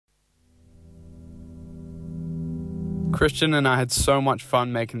Christian and I had so much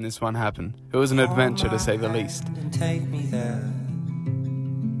fun making this one happen. It was an adventure to say the least.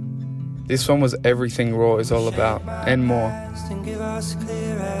 This one was everything Raw is all about, and more.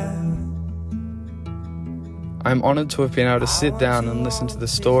 I'm honoured to have been able to sit down and listen to the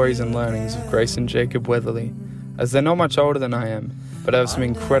stories and learnings of Grace and Jacob Weatherley, as they're not much older than I am, but have some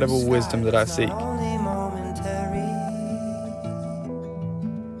incredible wisdom that I seek.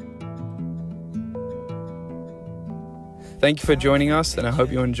 Thank you for joining us, and I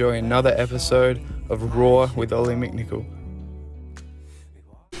hope you enjoy another episode of Raw with Ollie McNicol.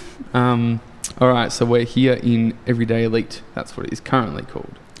 Alright, so we're here in Everyday Elite. That's what it is currently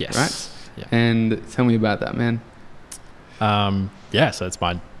called. Yes. Right? Yeah. And tell me about that, man. So it's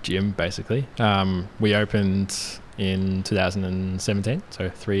my gym, basically. We opened in 2017, so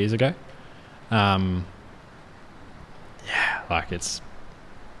 3 years ago. It's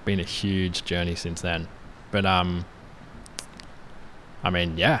been a huge journey since then. But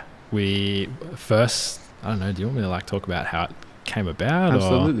we first, I don't know, do you want me to talk about how it came about?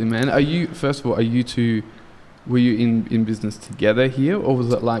 Absolutely, man. Were you in business together here, or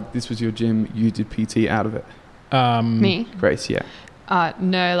was it like this was your gym, you did PT out of it? Me? Grace, yeah.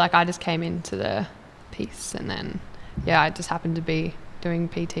 No, I just came into the piece, and then, I just happened to be doing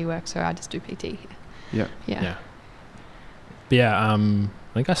PT work, so I just do PT here. Yeah. I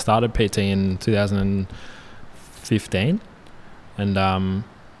think I started PT in 2015, and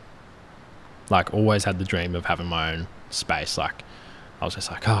always had the dream of having my own space. I was just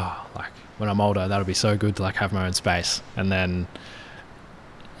when I'm older, that'll be so good to have my own space. And then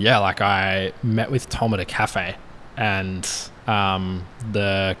I met with Tom at a cafe, and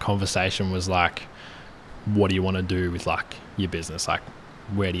the conversation was what do you want to do with your business,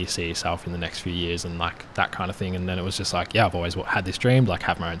 where do you see yourself in the next few years, and that kind of thing. And then it was just I've always had this dream to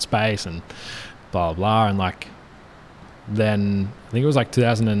have my own space and blah blah blah. And then I think it was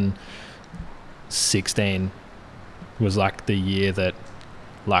 2016 was the year that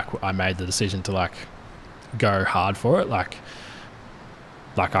I made the decision to go hard for it. I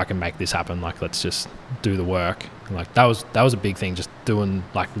can make this happen. Let's just do the work. That was a big thing. Just doing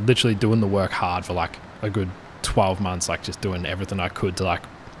literally doing the work hard for a good 12 months. Just doing everything I could to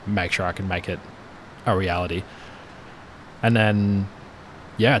make sure I can make it a reality. And then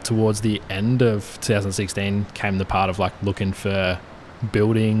towards the end of 2016 came the part of looking for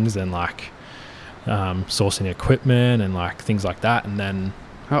buildings and sourcing equipment and things like that. And then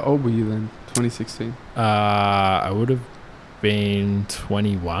how old were you then? 2016. I would have been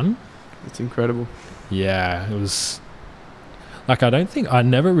 21. It's incredible. Yeah, it was it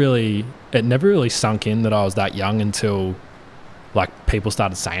never really sunk in that I was that young until people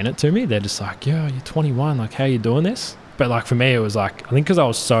started saying it to me. They're just yeah, you're 21, how are you doing this? But for me it was I think because I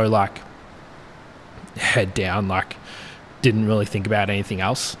was so head down, didn't really think about anything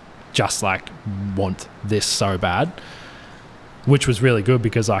else, just want this so bad, which was really good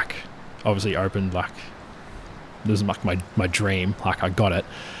because obviously opened this was my dream, I got it.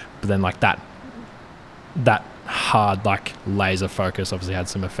 But then that hard laser focus obviously had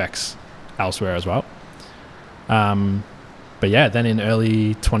some effects elsewhere as well. But then in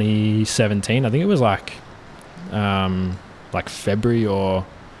early 2017, I think it was February or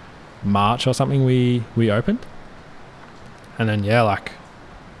March or something, we opened. And then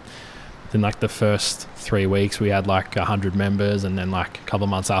in the first 3 weeks we had 100 members, and then a couple of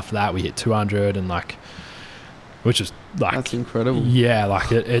months after that we hit 200, and which is that's incredible.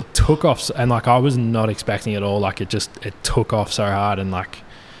 It took off, and I was not expecting it at all. It took off so hard. And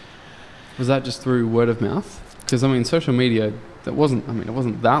was that just through word of mouth? Because social media, it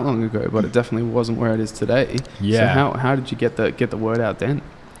wasn't that long ago, but it definitely wasn't where it is today. So how did you get the word out then?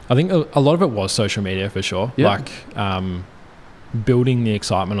 I think a lot of it was social media for sure. Building the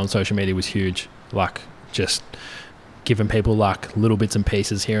excitement on social media was huge. Just giving people little bits and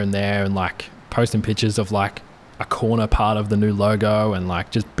pieces here and there, and posting pictures of a corner part of the new logo, and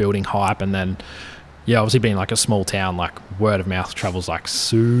just building hype. And then obviously being a small town, word of mouth travels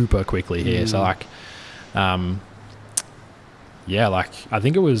super quickly here. So I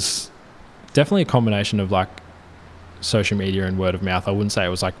think it was definitely a combination of social media and word of mouth. I wouldn't say it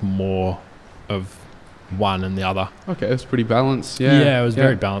was more of one and the other. Okay, it was pretty balanced. Yeah, it was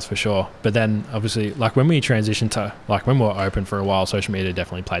very balanced for sure. But then obviously when we transitioned to when we were open for a while, social media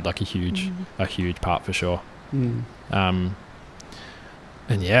definitely played a huge part for sure. And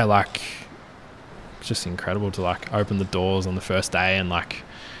it's just incredible to open the doors on the first day. And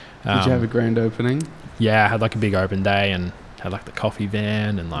did you have a grand opening? Yeah, I had a big open day and had the coffee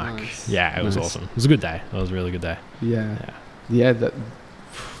van, and nice. It was awesome. It was a good day. It was a really good day.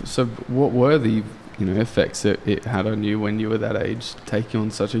 So what were the effects it had on you when you were that age, taking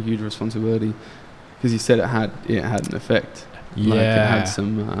on such a huge responsibility? Because you said it had an effect. Yeah. Like it had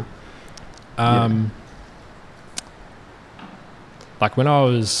some. Like when I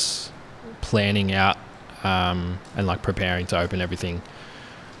was planning out and like preparing to open everything,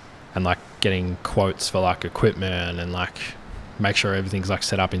 and like getting quotes for like equipment and like make sure everything's like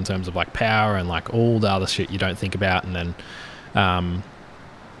set up in terms of like power and like all the other shit you don't think about. And then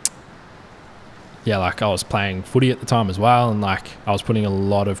like I was playing footy at the time as well, and like I was putting a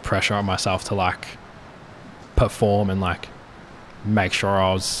lot of pressure on myself to like perform and like make sure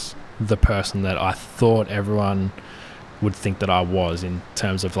I was the person that I thought everyone would think that I was, in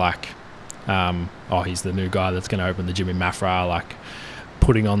terms of like he's the new guy that's going to open the gym in Maffra, like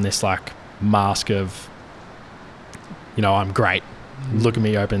putting on this like mask of, I'm great, look at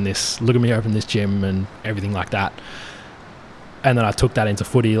me open this gym and everything like that. And then I took that into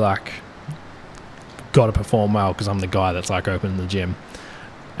footy, like got to perform well because I'm the guy that's like opening the gym.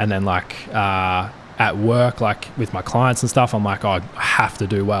 And then like at work, like with my clients and stuff, I'm like, I have to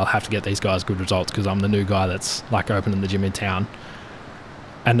do well, have to get these guys good results because I'm the new guy that's like opening the gym in town.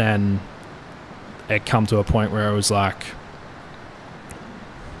 And then it come to a point where it was like,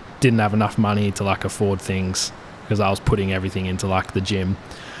 didn't have enough money to like afford things because I was putting everything into like the gym.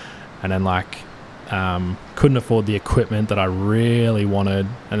 And then like couldn't afford the equipment that I really wanted.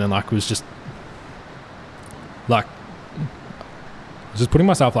 And then like was just like putting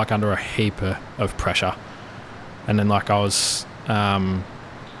myself like under a heap of pressure. And then like I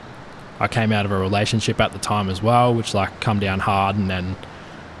came out of a relationship at the time as well, which like come down hard. And then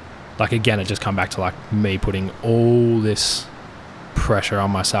like again, it just come back to like me putting all this pressure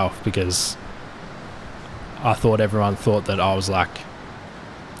on myself because I thought everyone thought that I was like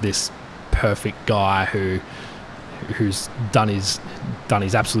this perfect guy who's done his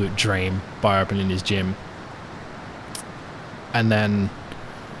absolute dream by opening his gym. And then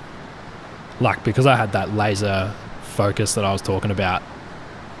like because I had that laser focus that I was talking about,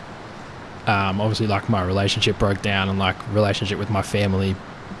 obviously like my relationship broke down, and like relationship with my family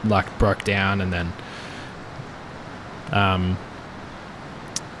like broke down. And then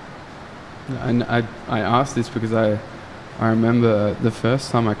and I asked this because I remember the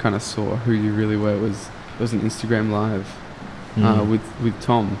first time I kind of saw who you really were was an Instagram live with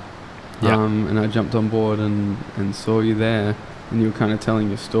Tom. Yeah. And I jumped on board and saw you there, and you were kind of telling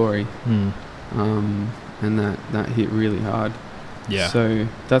your story. And that hit really hard. Yeah. So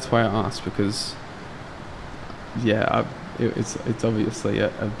that's why I asked, because it's obviously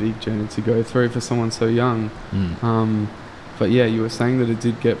a big journey to go through for someone so young. But yeah, you were saying that it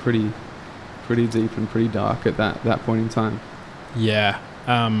did get pretty deep and pretty dark at that point in time. Yeah.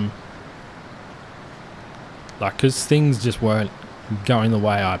 Like because things just weren't going the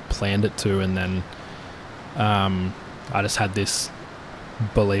way I planned it to, and then I just had this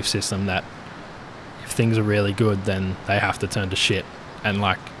belief system that if things are really good, then they have to turn to shit. And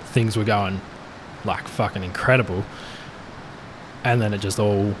like things were going like fucking incredible, and then it just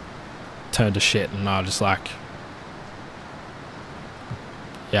all turned to shit. And I just like,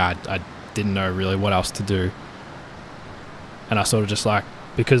 I didn't know really what else to do. And I sort of just like,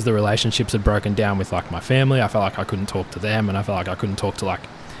 because the relationships had broken down with like my family, I felt like I couldn't talk to them, and I felt like I couldn't talk to like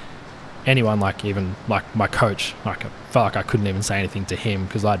anyone, like even like my coach. Like I felt like I couldn't even say anything to him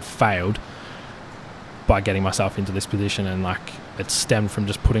because I'd failed by getting myself into this position. And like it stemmed from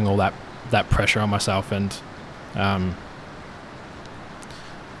just putting all that pressure on myself. And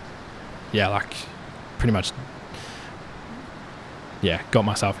like pretty much got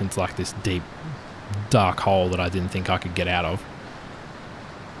myself into like this deep dark hole that I didn't think I could get out of.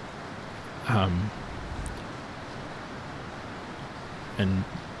 And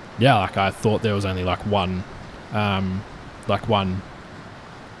like I thought there was only like one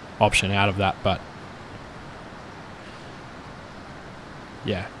option out of that, but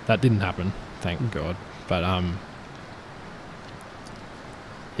that didn't happen, thank God. But I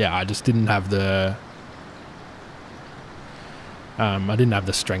just didn't have the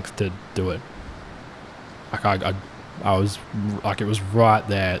strength to do it. Like I was like, it was right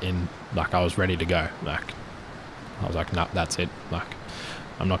there in, like I was ready to go. Like I was like, no, that's it. Like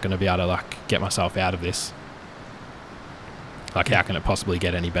I'm not going to be able to like get myself out of this. Like how can it possibly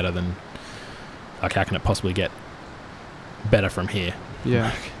get any better than, like how can it possibly get better from here? Yeah.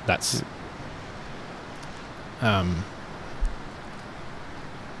 Like, that's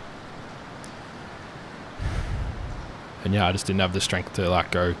and I just didn't have the strength to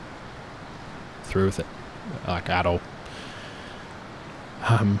like go through with it, like at all.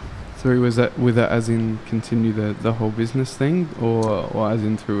 Through with that as in continue the whole business thing, or as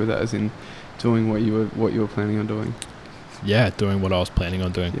in through with that as in doing what you were planning on doing. Yeah, doing what I was planning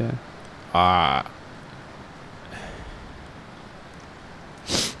on doing. Yeah.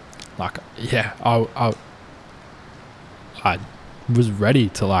 Like, yeah, I was ready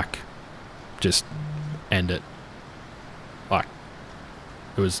to like just end it. Like,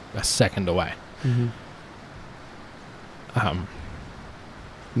 it was a second away. Mm-hmm. And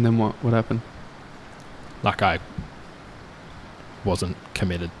then what happened? Like, I wasn't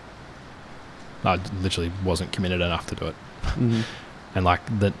committed. I literally wasn't committed enough to do it. Mm-hmm. And like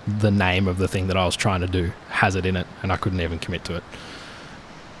the name of the thing that I was trying to do has it in it, and I couldn't even commit to it.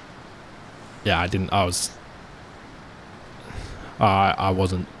 Yeah, I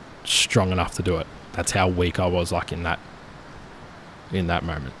wasn't strong enough to do it. That's how weak I was, like, in that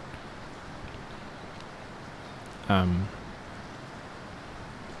moment. Do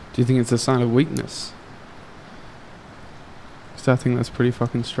you think it's a sign of weakness? Because I think that's pretty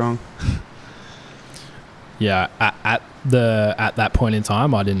fucking strong. Yeah, at that point in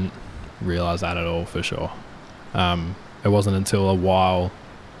time, I didn't realize that at all, for sure. It wasn't until a while,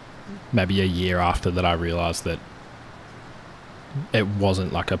 maybe a year after, that I realized that it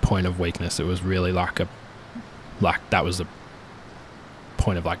wasn't like a point of weakness. It was really like that was a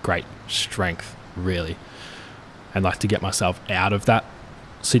point of like great strength, really. And like to get myself out of that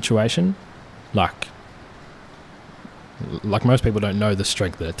situation, like most people don't know the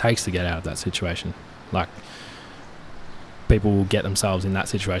strength that it takes to get out of that situation. Like, people will get themselves in that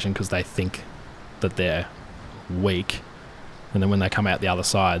situation because they think that they're weak, and then when they come out the other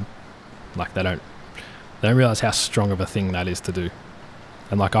side, like, they don't realize how strong of a thing that is to do.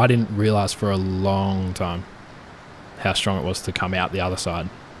 And like, I didn't realize for a long time how strong it was to come out the other side,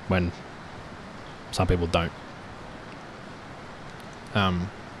 when some people don't.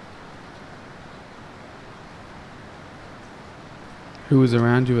 Who was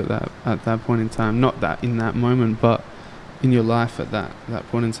around you at that point in time? Not that in that moment, but in your life at that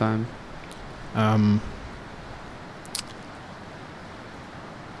point in time.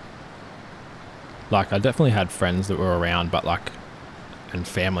 Like, I definitely had friends that were around, but like, and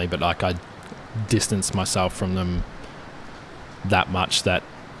family, but like, I distanced myself from them that much that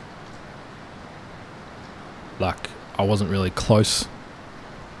like I wasn't really close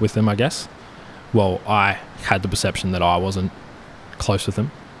with them, I guess. Well, I had the perception that I wasn't close with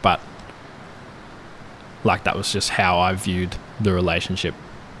them, but like, that was just how I viewed the relationship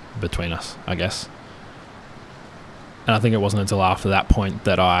between us, I guess. And I think it wasn't until after that point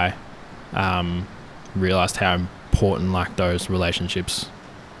that I realized how important like those relationships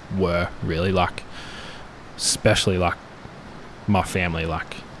were, really. Like, especially like my family,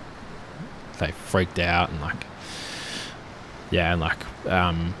 like, they freaked out, and like, yeah, and like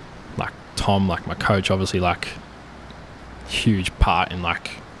Tom, like my coach, obviously, like, huge part in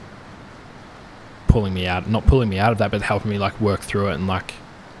like not pulling me out of that, but helping me like work through it, and like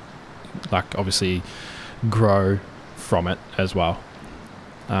obviously grow from it as well.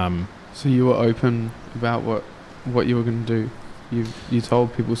 So you were open about what you were going to do. You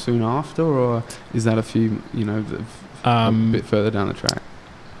told people soon after, or is that a few, a bit further down the track?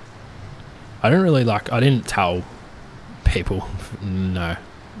 I didn't tell people, no.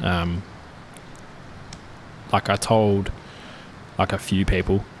 Like, I told like a few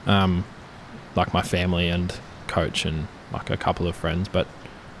people, like my family and coach and like a couple of friends, but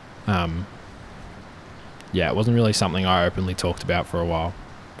yeah, it wasn't really something I openly talked about for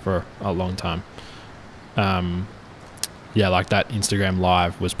a long time. Yeah, like that Instagram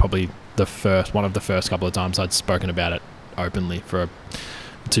live was probably one of the first couple of times I'd spoken about it openly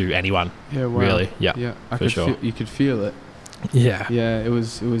to anyone. Yeah, wow. Really. Yeah, sure. You could feel it. Yeah. Yeah, it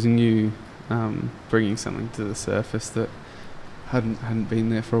was in you, bringing something to the surface that hadn't been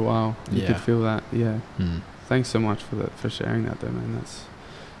there for a while. You could feel that. Yeah. Thanks so much for sharing that, though, man.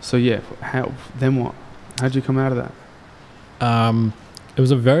 So yeah. Then what? How'd you come out of that? It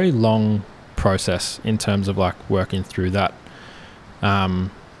was a very long process in terms of like working through that.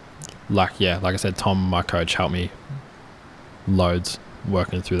 Like I said, Tom, my coach, helped me loads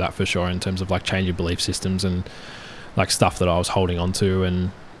working through that, for sure, in terms of like changing belief systems and like stuff that I was holding on to,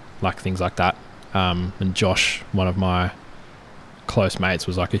 and like things like that. And Josh, one of my close mates,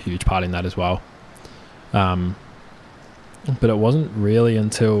 was like a huge part in that as well. But it wasn't really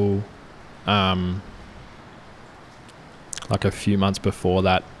until like a few months before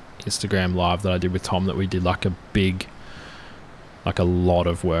that Instagram live that I did with Tom that we did like a lot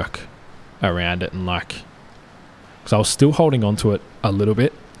of work around it, and like, because I was still holding on to it a little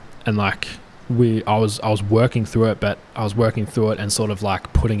bit, and like I was working through it, but I was working through it and sort of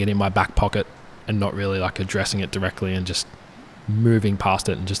like putting it in my back pocket and not really like addressing it directly, and just moving past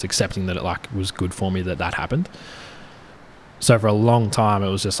it and just accepting that it like was good for me that happened. So for a long time, it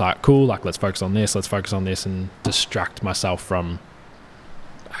was just like, cool, like let's focus on this, and distract myself from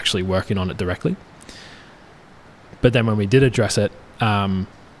actually working on it directly. But then when we did address it,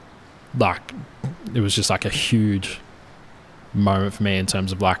 like it was just like a huge moment for me in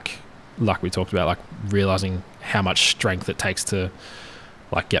terms of like we talked about, like realizing how much strength it takes to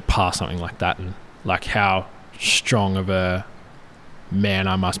like get past something like that, and like how strong of a man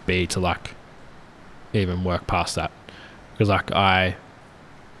I must be to like even work past that. Because like I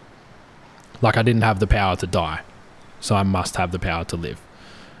didn't have the power to die, so I must have the power to live.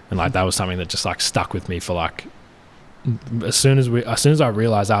 And like that was something that just like stuck with me for like, as soon as I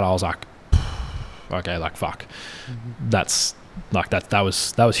realized that, I was like, okay, like fuck, that's like that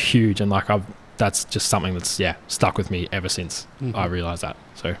was huge. And like that's just something that's stuck with me ever since I realized that.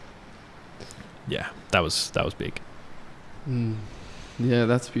 So yeah, that was big. Yeah,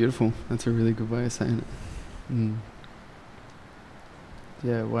 that's beautiful. That's a really good way of saying it.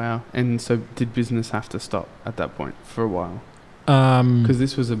 Yeah, wow. And so did business have to stop at that point for a while? Because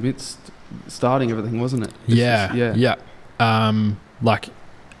this was amidst starting everything, wasn't it? Yeah. Like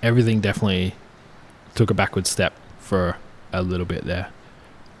everything definitely took a backward step for a little bit there.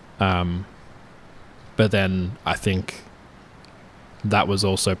 But then I think that was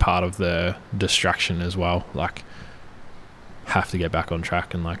also part of the distraction as well. Like have to get back on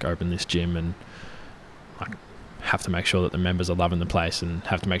track and like open this gym, and like have to make sure that the members are loving the place, and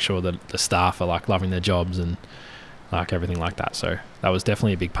have to make sure that the staff are like loving their jobs and like everything like that. So that was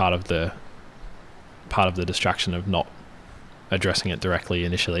definitely a big part of the distraction of not addressing it directly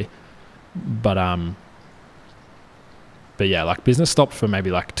initially. But yeah, like business stopped for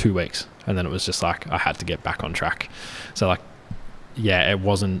maybe like 2 weeks, and then it was just like I had to get back on track. So like it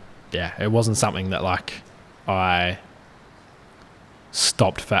wasn't something that like I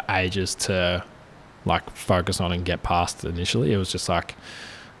stopped for ages to like focus on and get past initially. It was just like,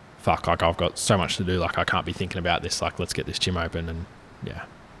 fuck, like I've got so much to do, like I can't be thinking about this, like let's get this gym open. And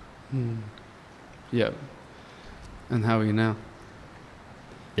yeah. And how are you now?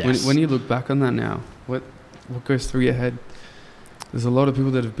 Yes. When you look back on that now, what goes through your head? There's a lot of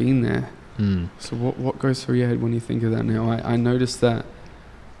people that have been there. So what goes through your head when you think of that now? I noticed that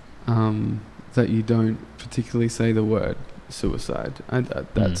that you don't particularly say the word suicide.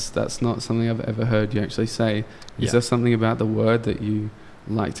 That's not something I've ever heard you actually say. Is there something about the word that you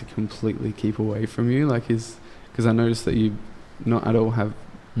like to completely keep away from you? Like because I noticed that you not at all have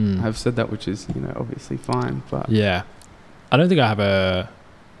said that, which is obviously fine. But I don't think I have a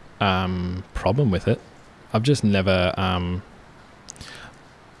problem with it. I've just never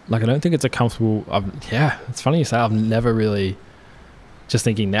like I don't think it's a comfortable. It's funny you say. I've never really, just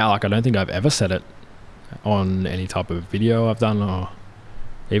thinking now, like I don't think I've ever said it on any type of video I've done, or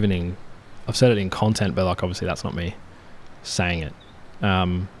even I've said it in content, but like obviously that's not me saying it.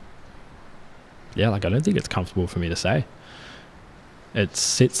 Like I don't think it's comfortable for me to say. It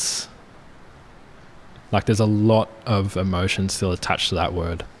sits like there's a lot of emotion still attached to that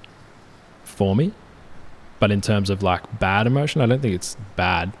word for me, but in terms of like bad emotion, I don't think it's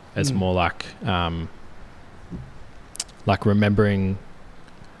bad. It's more like remembering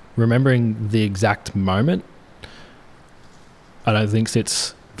the exact moment. I don't think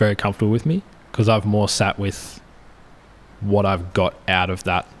sits very comfortable with me, because I've more sat with what I've got out of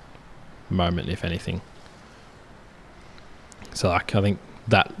that moment, if anything. So like I think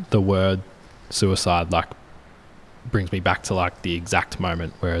that the word suicide like brings me back to like the exact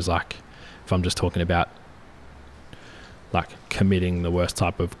moment, whereas like if I'm just talking about like committing the worst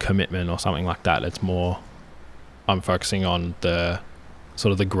type of commitment or something like that, it's more I'm focusing on the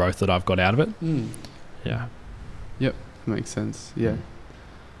sort of the growth that I've got out of it. Yep, makes sense.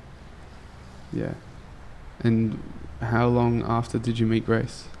 And how long after did you meet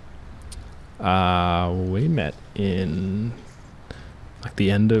Grace? We met in like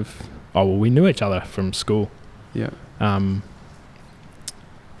the end of we knew each other from school.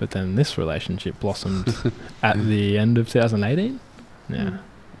 But then this relationship blossomed at the end of 2018.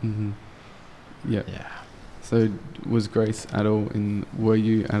 So was Grace were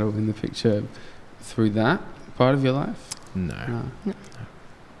you at all in the picture through that part of your life? No.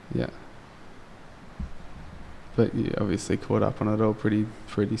 Yeah. But you obviously caught up on it all pretty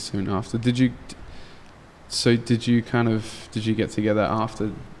soon after. Did you get together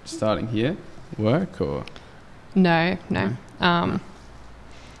after starting here work, or? No.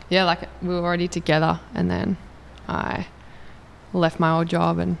 Yeah, like we were already together, and then I left my old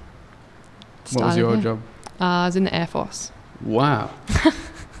job and started. What was your old job? I was in the Air Force. Wow.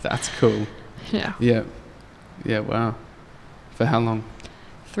 That's cool. Yeah. Yeah, wow. For how long?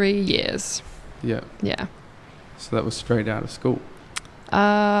 3 years. Yeah. Yeah. So that was straight out of school?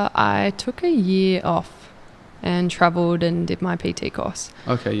 I took a year off and travelled and did my PT course.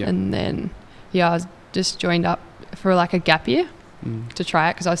 Okay, yeah. And then, I was just joined up for like a gap year to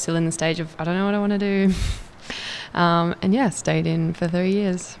try it because I was still in the stage of, I don't know what I want to do. And stayed in for 3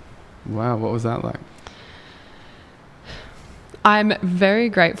 years. Wow, what was that like? I'm very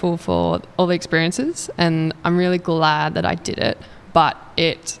grateful for all the experiences and I'm really glad that I did it, but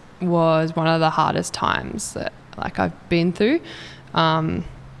it was one of the hardest times that like I've been through. I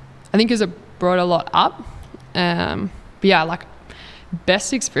think because it brought a lot up. But yeah, like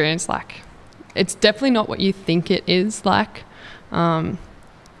best experience, like it's definitely not what you think it is like. And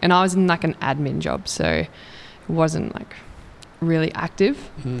I was in like an admin job, so it wasn't like really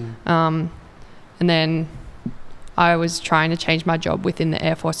active. And then I was trying to change my job within the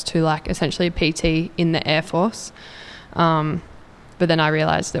Air Force to like essentially a PT in the Air Force. But then I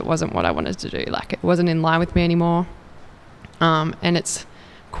realised it wasn't what I wanted to do. Like it wasn't in line with me anymore. And it's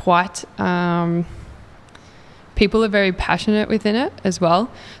quite... people are very passionate within it as well.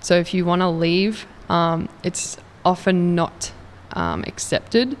 So if you want to leave, it's often not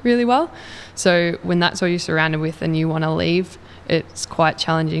accepted really well. So when that's all you're surrounded with and you want to leave, it's quite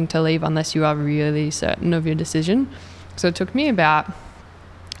challenging to leave unless you are really certain of your decision. So it took me about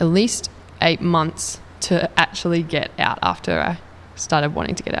at least 8 months to actually get out after I started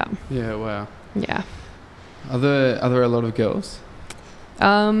wanting to get out. Yeah, wow. Yeah. Are there a lot of girls?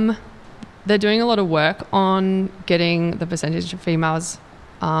 They're doing a lot of work on getting the percentage of females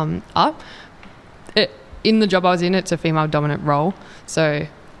up. In the job I was in, it's a female dominant role, so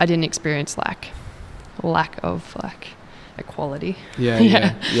I didn't experience like lack of like equality. Yeah.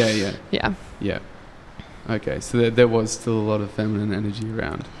 Okay, so there was still a lot of feminine energy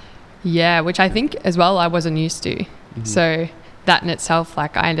around. Yeah, which I think as well I wasn't used to. So that in itself,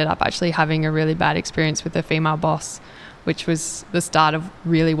 like I ended up actually having a really bad experience with a female boss, which was the start of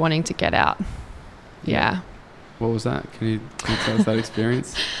really wanting to get out. Yeah. What was that? Can you tell us that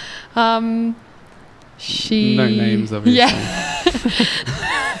experience? She... No names, obviously. Yeah.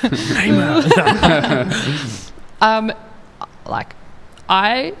 Like,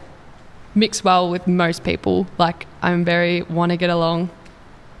 I mix well with most people. Like, I'm very want to get along.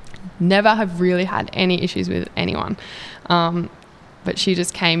 Never have really had any issues with anyone. But she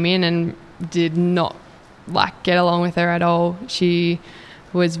just came in and did not like get along with her at all. She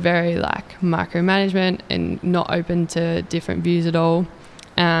was very like micromanagement and not open to different views at all.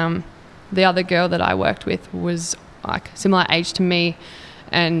 The other girl that I worked with was like similar age to me,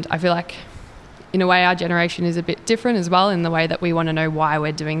 and I feel like in a way our generation is a bit different as well in the way that we want to know why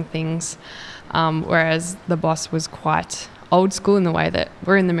we're doing things, whereas the boss was quite old school in the way that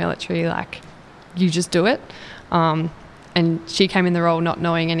we're in the military, like you just do it. And she came in the role not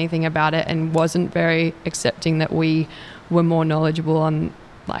knowing anything about it and wasn't very accepting that we were more knowledgeable on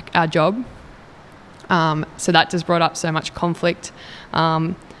like our job. So that just brought up so much conflict.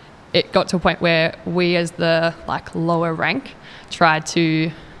 It got to a point where we as the like lower rank tried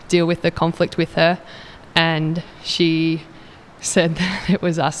to deal with the conflict with her, and she said that it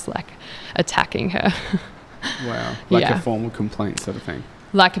was us like attacking her. Wow. Like a formal complaint sort of thing.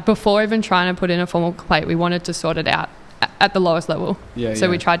 Like before even trying to put in a formal complaint, we wanted to sort it out at the lowest level. So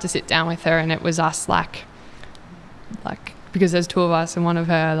we tried to sit down with her, and it was us like because there's 2 of us and 1 of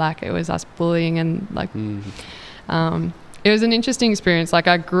her, like it was us bullying and like it was an interesting experience. Like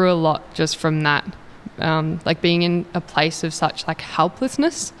I grew a lot just from that, like being in a place of such like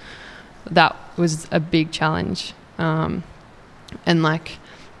helplessness. That was a big challenge, and like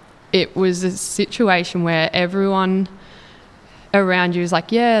it was a situation where everyone around you was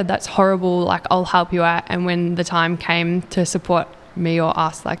like, yeah, that's horrible, like I'll help you out. And when the time came to support me or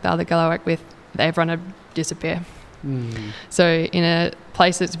us, like the other girl I worked with, everyone would disappear. So in a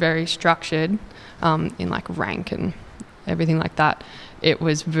place that's very structured, in like rank and everything like that, it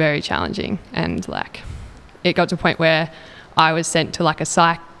was very challenging. And like it got to a point where I was sent to like a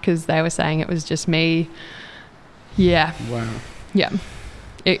psych because they were saying it was just me. Yeah. Wow. Yeah.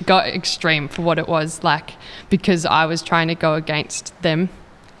 It got extreme for what it was, like, because I was trying to go against them.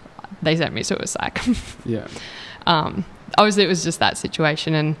 They sent me to a psych. Yeah. Obviously, it was just that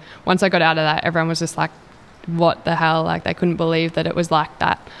situation. And once I got out of that, everyone was just like, what the hell? Like, they couldn't believe that it was like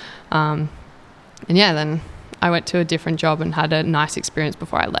that. And yeah, then I went to a different job and had a nice experience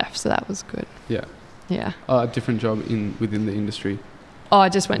before I left. So that was good. Yeah. Yeah. A different job within the industry? Oh, I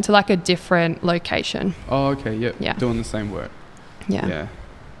just went to like a different location. Oh, okay. Yep. Yeah. Doing the same work. Yeah. Yeah.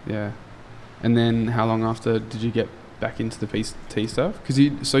 Yeah. And then how long after did you get back into the PT stuff? Because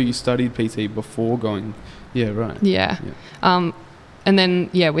you studied PT before going Yeah, right. Yeah. And then,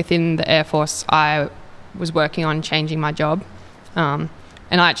 within the Air Force, I was working on changing my job. And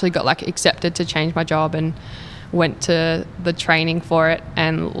I actually got like accepted to change my job and went to the training for it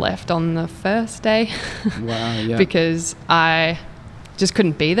and left on the first day. Wow, yeah. Because I just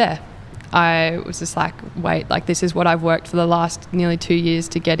couldn't be there. I was just like, wait, like this is what I've worked for the last nearly 2 years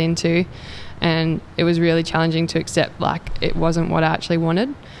to get into. And it was really challenging to accept like it wasn't what I actually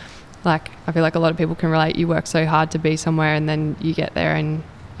wanted. Like I feel like a lot of people can relate. You work so hard to be somewhere and then you get there and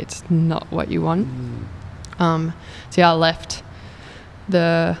it's not what you want. So I left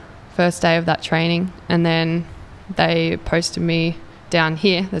the first day of that training, and then they posted me down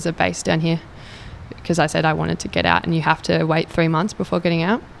here. There's a base down here because I said I wanted to get out, and you have to wait 3 months before getting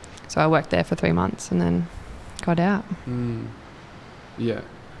out. So I worked there for 3 months and then got out. Yeah.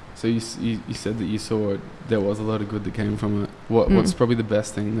 So you said that you saw there was a lot of good that came from it. What's probably the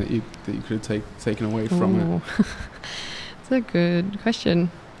best thing that you could have taken away from it? That's a good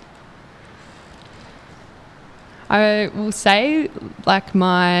question. I will say like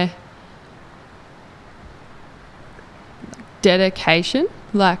my dedication,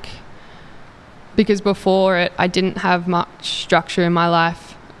 like because before it I didn't have much structure in my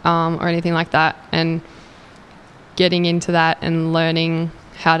life or anything like that, and getting into that and learning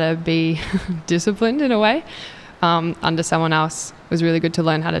how to be disciplined in a way under someone else was really good to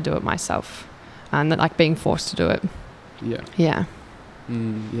learn how to do it myself, and that like being forced to do it.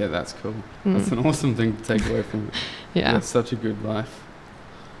 Yeah, that's cool. That's an awesome thing to take away from it. Yeah, it's such a good life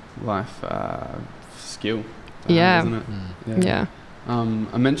skill, isn't it? Yeah.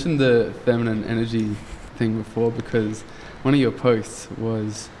 I mentioned the feminine energy thing before because one of your posts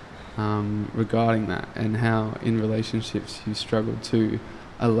was regarding that, and how in relationships you struggle to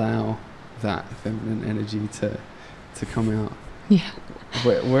allow that feminine energy to come out. Yeah.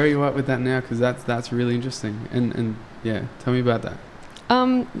 Where are you at with that now? Because that's really interesting. And yeah, tell me about that.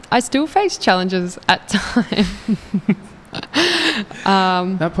 I still face challenges at times.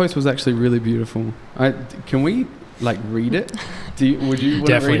 That post was actually really beautiful. Can we like read it? Would you want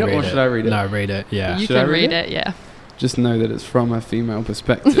to read it, or should I read it? No, read it. Yeah. You can read it. Yeah. Just know that it's from a female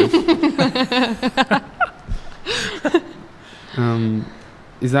perspective.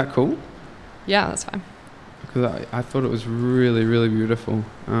 Is that cool? Yeah, that's fine. Because I thought it was really, really beautiful.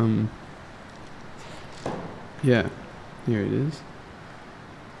 Yeah, here it is.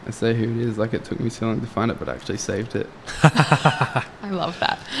 I say who it is like it took me so long to find it, but I actually saved it. I love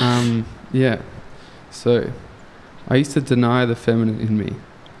that. Yeah. So, I used to deny the feminine in me.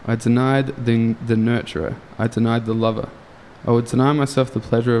 I denied the nurturer. I denied the lover. I would deny myself the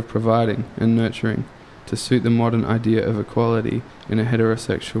pleasure of providing and nurturing to suit the modern idea of equality in a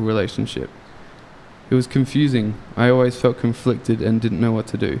heterosexual relationship. It was confusing. I always felt conflicted and didn't know what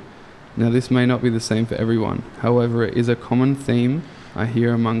to do. Now, this may not be the same for everyone. However, it is a common theme I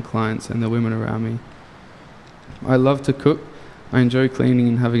hear among clients and the women around me. I love to cook. I enjoy cleaning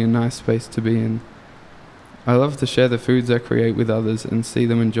and having a nice space to be in. I love to share the foods I create with others and see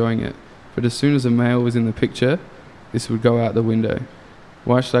them enjoying it. But as soon as a male was in the picture, this would go out the window.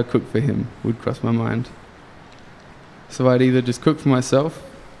 Why should I cook for him? Would cross my mind. So I'd either just cook for myself,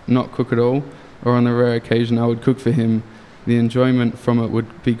 not cook at all, or on the rare occasion I would cook for him. The enjoyment from it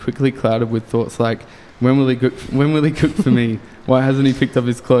would be quickly clouded with thoughts like, when will he cook for me? Why hasn't he picked up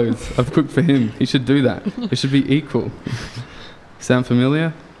his clothes? I've cooked for him. He should do that. It should be equal. Sound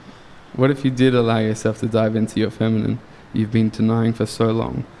familiar? What if you did allow yourself to dive into your feminine you've been denying for so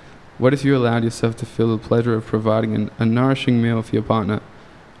long? What if you allowed yourself to feel the pleasure of providing a nourishing meal for your partner?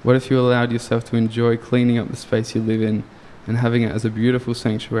 What if you allowed yourself to enjoy cleaning up the space you live in and having it as a beautiful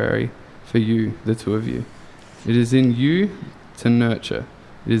sanctuary for you, the two of you? It is in you to nurture.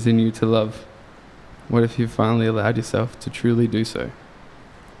 It is in you to love. What if you finally allowed yourself to truly do so?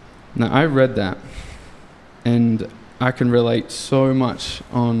 Now, I read that, and I can relate so much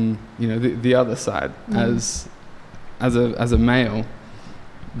on the other side as a male,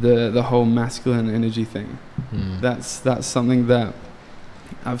 the whole masculine energy thing. That's something that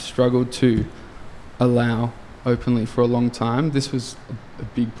I've struggled to allow openly for a long time. This was a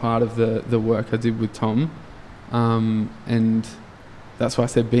big part of the work I did with Tom, and that's why I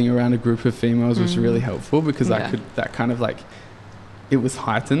said being around a group of females was really helpful, because I could, that kind of like, it was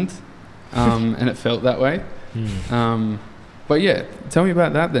heightened, and it felt that way. But yeah, tell me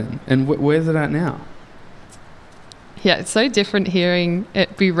about that then, and where's it at now? Yeah, it's so different hearing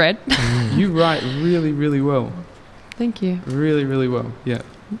it be read. You write really, really well. Thank you. Really, really well, yeah.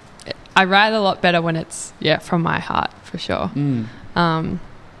 I write a lot better when it's, from my heart, for sure.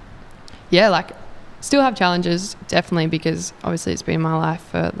 Still have challenges, definitely, because obviously it's been my life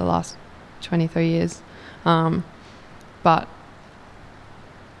for the last 23 years. But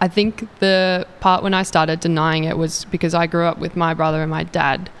I think the part when I started denying it was because I grew up with my brother and my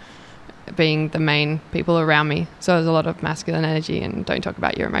dad being the main people around me. So there's a lot of masculine energy and don't talk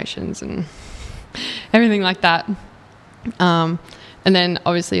about your emotions and everything like that. And then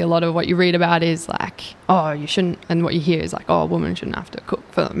obviously a lot of what you read about is like, oh, you shouldn't, and what you hear is like, oh, a woman shouldn't have to cook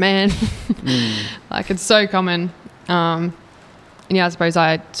for the man. Like it's so common. And yeah, I suppose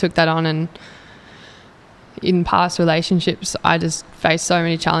I took that on, and in past relationships, I just faced so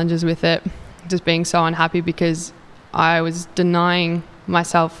many challenges with it, just being so unhappy because I was denying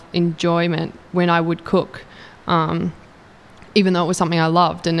myself enjoyment when I would cook, even though it was something I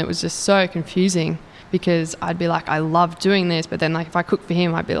loved, and it was just so confusing. Because I'd be like, I love doing this, but then like if I cook for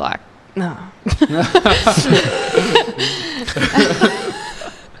him, I'd be like, no.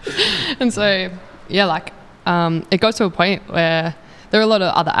 And so, yeah, like it got to a point where there were a lot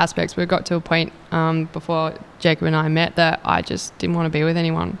of other aspects, but it got to a point before Jacob and I met that I just didn't want to be with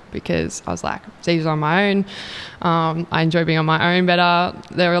anyone because I was like, Steve's on my own. I enjoy being on my own better.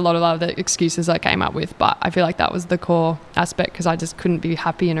 There were a lot of other excuses I came up with, but I feel like that was the core aspect because I just couldn't be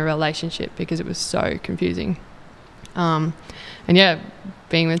happy in a relationship because it was so confusing. And yeah,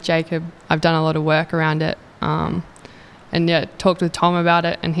 being with Jacob, I've done a lot of work around it. And yeah, talked with Tom about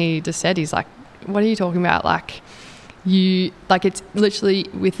it, and he just said, he's like, what are you talking about? Like, it's literally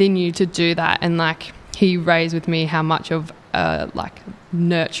within you to do that. And like he raised with me how much of a like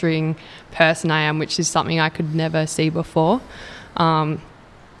nurturing person I am, which is something I could never see before. So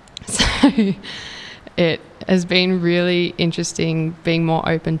it has been really interesting being more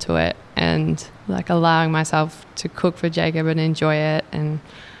open to it and like allowing myself to cook for Jacob and enjoy it. And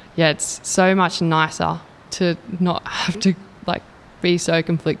yeah, it's so much nicer to not have to like be so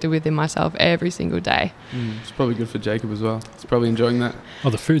conflicted within myself every single day. It's probably good for Jacob as well. He's probably enjoying that.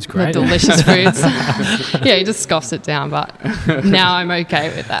 Oh, the food's great. The delicious foods. Yeah, he just scoffs it down, but now I'm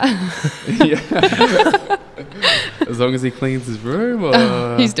okay with that. Yeah. As long as he cleans his room.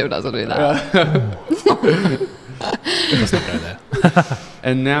 Or he still doesn't do that. Let's not go there.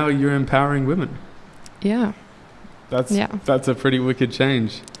 And now you're empowering women. Yeah. That's a pretty wicked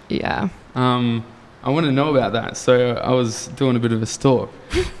change. Yeah. I want to know about that. So I was doing a bit of a stalk.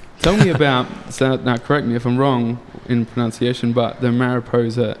 Tell me about, so now correct me if I'm wrong in pronunciation, but the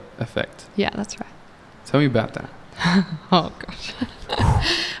Mariposa effect. Yeah, that's right. Tell me about that. Oh, gosh.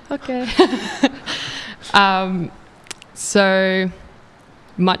 Okay. So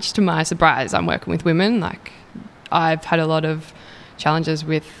much to my surprise, I'm working with women. Like, I've had a lot of challenges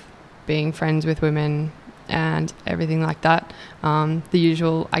with being friends with women and everything like that. The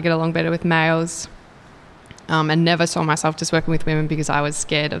usual, I get along better with males. And never saw myself just working with women because I was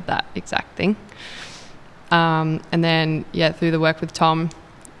scared of that exact thing. And then, yeah, through the work with Tom,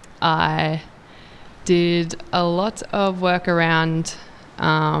 I did a lot of work around,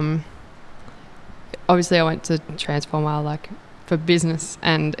 obviously I went to Transformer like for business,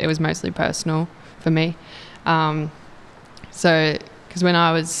 and it was mostly personal for me. So, because when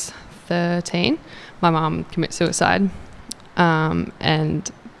I was 13, my mum committed suicide,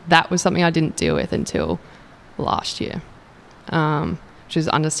 and that was something I didn't deal with until last year, which is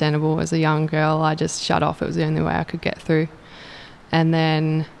understandable. As a young girl, I just shut off. It was the only way I could get through. And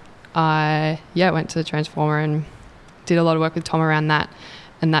then I went to the Transformer and did a lot of work with Tom around that.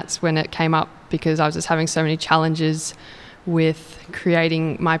 And that's when it came up because I was just having so many challenges with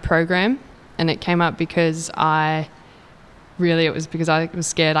creating my program. And it came up because it was because I was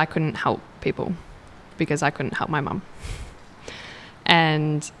scared I couldn't help people because I couldn't help my mum.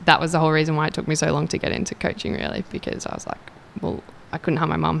 And that was the whole reason why it took me so long to get into coaching, really, because I was like, well, I couldn't help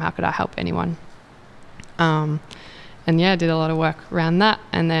my mum. How could I help anyone? And yeah, I did a lot of work around that.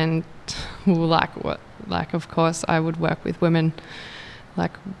 And then, of course, I would work with women,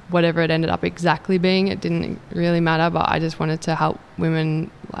 like whatever it ended up exactly being. It didn't really matter, but I just wanted to help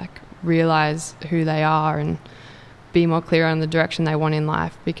women like realize who they are and be more clear on the direction they want in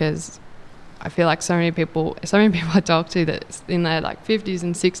life, because I feel like so many people I talk to that's in their like 50s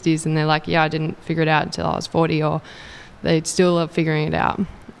and 60s, and they're like, yeah, I didn't figure it out until I was 40, or they still are figuring it out.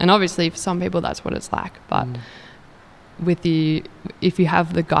 And obviously for some people that's what it's like, but if you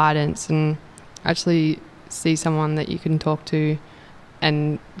have the guidance and actually see someone that you can talk to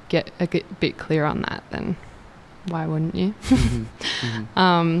and get a bit clear on that, then why wouldn't you?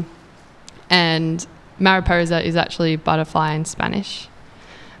 And Mariposa is actually butterfly in Spanish.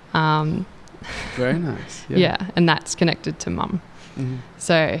 Very nice. Yeah, and that's connected to mum.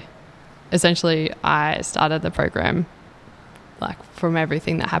 So essentially I started the program like from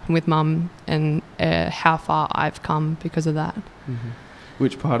everything that happened with mum and how far I've come because of that.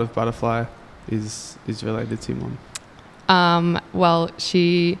 Which part of butterfly is related to your mum? Well,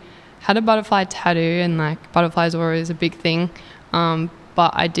 she had a butterfly tattoo, and like butterflies were always a big thing.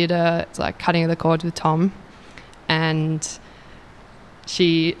 But I did it's like cutting of the cords with Tom, and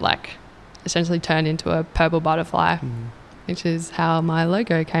she like essentially turned into a purple butterfly, which is how my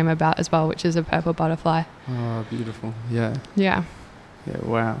logo came about as well, which is a purple butterfly. Oh, beautiful. Yeah. Yeah. Yeah,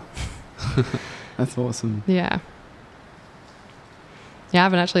 wow. That's awesome. Yeah. Yeah, I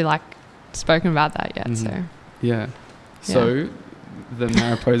haven't actually like spoken about that yet, so. Yeah. So the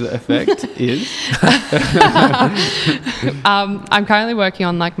Mariposa effect is? I'm currently working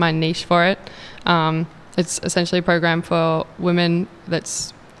on like my niche for it. It's essentially a program for women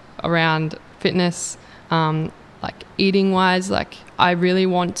that's around fitness, like eating wise. Like I really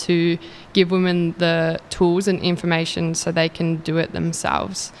want to give women the tools and information so they can do it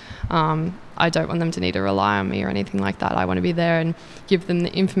themselves. I don't want them to need to rely on me or anything like that. I want to be there and give them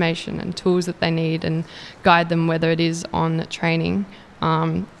the information and tools that they need and guide them, whether it is on training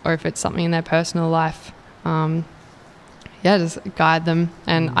or if it's something in their personal life. Just guide them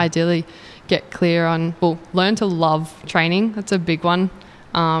and ideally get clear on, learn to love training. That's a big one.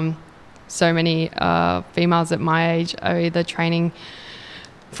 So many females at my age are either training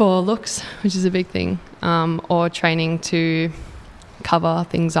for looks, which is a big thing, or training to cover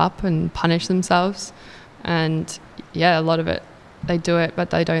things up and punish themselves. And a lot of it, they do it,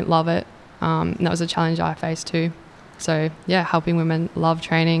 but they don't love it. And that was a challenge I faced too. So helping women love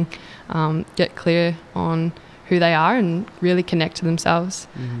training, get clear on who they are and really connect to themselves.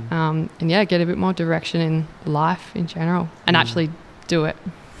 And get a bit more direction in life in general and actually do it.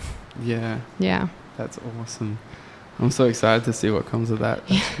 Yeah. That's awesome. I'm so excited to see what comes of that.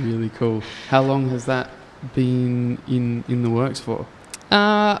 That's really cool. How long has that been in the works for?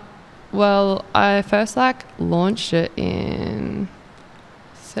 Well, I first launched it in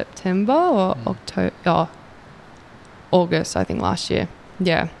September or October, August, I think, last year.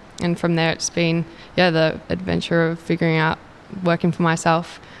 Yeah. And from there it's been, the adventure of figuring out, working for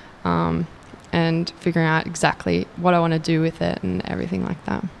myself, and figuring out exactly what I want to do with it and everything like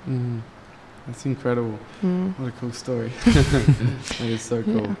that. That's incredible. What a cool story. That is so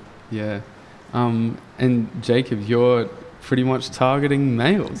cool. Yeah. And Jacob, you're pretty much targeting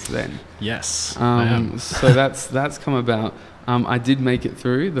males then. Yes, I am. So that's come about. I did make it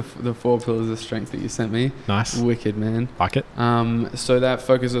through the 4 pillars of strength that you sent me. Nice. Wicked, man. Like it. So that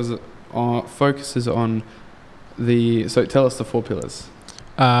focuses on so tell us the 4 pillars.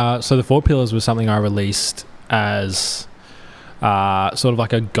 So the 4 pillars was something I released as sort of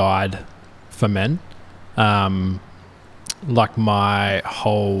like a guide for men. Like my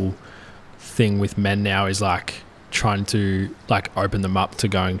whole thing with men now is like trying to like open them up to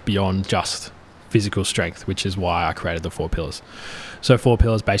going beyond just physical strength, which is why I created the 4 pillars. So 4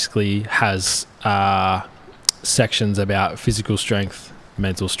 pillars basically has sections about physical strength,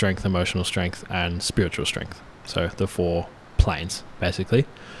 mental strength, emotional strength, and spiritual strength. So the 4 planes basically.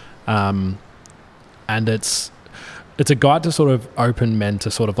 And it's a guide to sort of open men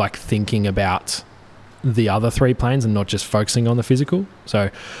to sort of like thinking about the other 3 planes and not just focusing on the physical. So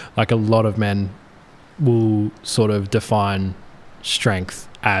like a lot of men will sort of define strength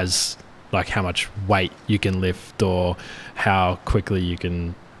as like how much weight you can lift or how quickly you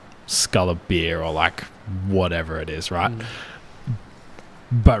can scull a beer or like whatever it is, right?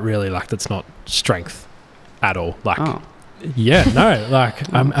 But really like that's not strength at all. Like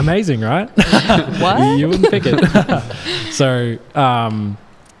amazing, right? What? You wouldn't pick it. So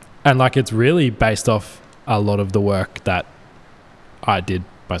and like it's really based off a lot of the work that I did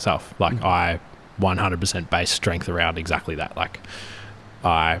myself. Like I 100% base strength around exactly that. Like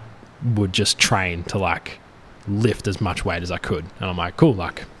I would just train to like lift as much weight as I could, and I'm like, cool,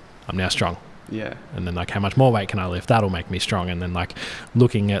 like I'm now strong. And then like how much more weight can I lift? That'll make me strong. And then like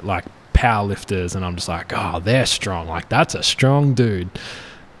looking at like power lifters, and I'm just like, oh, they're strong, like that's a strong dude.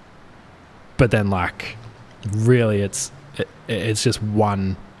 But then like really it's just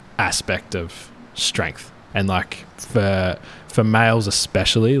one aspect of strength. And like for males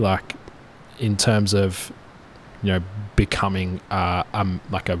especially, like in terms of, you know, becoming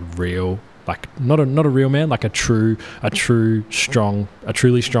like a real, like not a real man, like a truly strong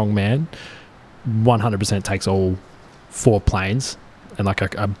man, 100% takes all 4 planes and like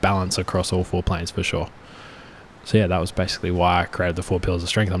a balance across all 4 planes for sure. So yeah, that was basically why I created the 4 pillars of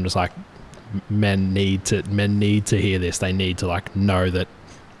strength. I'm just like, men need to hear this. They need to like know that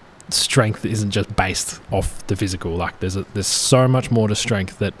strength isn't just based off the physical. Like there's so much more to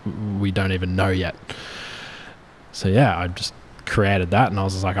strength that we don't even know yet. So yeah, I just created that, and I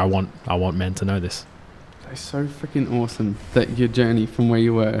was just like, I want men to know this. It's so freaking awesome that your journey from where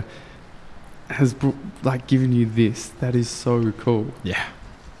you were has like given you this. That is so cool. Yeah.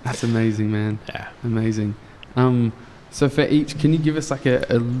 That's amazing, man. Yeah. Amazing. So for each, can you give us like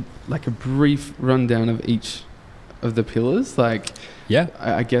a brief rundown of each of the pillars? Like, yeah,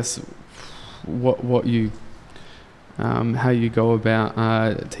 I guess what you, how you go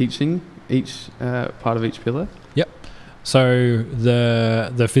about teaching each part of each pillar. Yep. So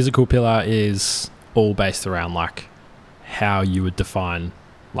the physical pillar is all based around like how you would define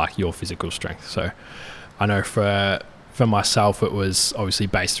like your physical strength. So I know for myself, it was obviously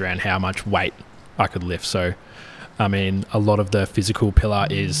based around how much weight I could lift. So I mean, a lot of the physical pillar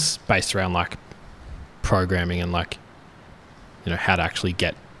is based around like programming and like, you know, how to actually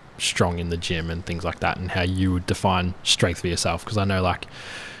get strong in the gym and things like that, and how you would define strength for yourself. Because I know like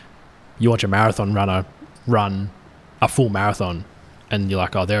you watch a marathon runner run a full marathon and you're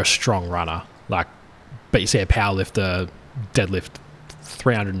like, oh, they're a strong runner. Like, but you see a powerlifter deadlift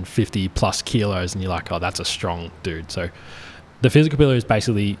 350 plus kilos and you're like, oh, that's a strong dude. So the physical pillar is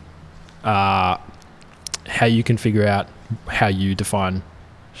basically how you can figure out how you define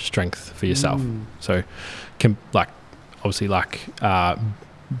strength for yourself. So like obviously like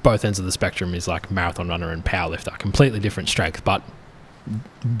both ends of the spectrum is like marathon runner and powerlifter, completely different strength, but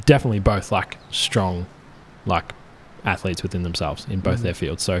definitely both like strong like athletes within themselves in both their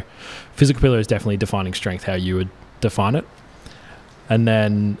fields. So physical pillar is definitely defining strength how you would define it. And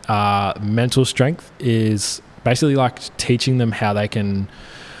then mental strength is basically like teaching them how they can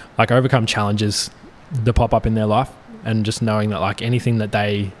like overcome challenges that pop up in their life, and just knowing that like anything that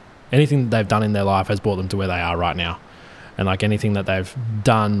they've done in their life has brought them to where they are right now, and like anything that they've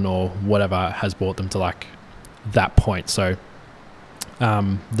done or whatever has brought them to like that point. So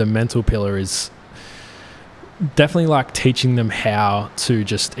the mental pillar is definitely like teaching them how to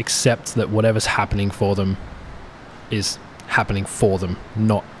just accept that whatever's happening for them is happening for them,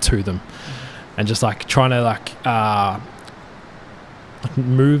 not to them, and just like trying to like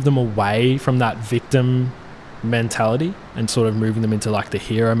move them away from that victim mentality and sort of moving them into like the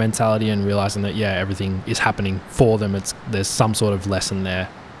hero mentality, and realizing that everything is happening for them. There's some sort of lesson there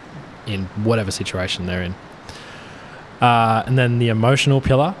in whatever situation they're in. And then the emotional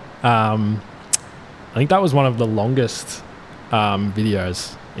pillar, I think that was one of the longest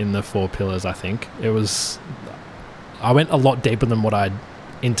videos in the 4 pillars. I think I went a lot deeper than what I'd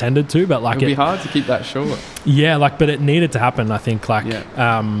intended to, but like it'd be hard to keep that short. Yeah, like, but it needed to happen, I think. Like,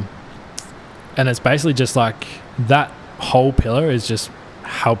 and it's basically just like that whole pillar is just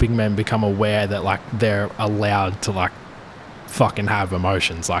helping men become aware that like they're allowed to like fucking have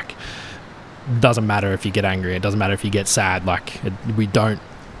emotions. Like, it doesn't matter if you get angry, it doesn't matter if you get sad. Like, we don't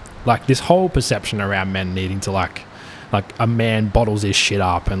like this whole perception around men needing to like a man bottles his shit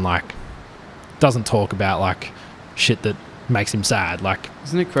up and like doesn't talk about like shit that makes him sad. Like,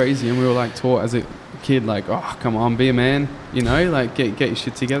 isn't it crazy? And we were like taught as a kid, like, oh, come on, be a man, you know, like get your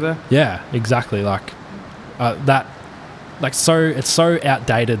shit together. Yeah, exactly. Like that, like, so it's so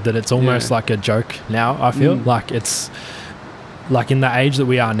outdated that it's almost like a joke now. I feel like it's like in the age that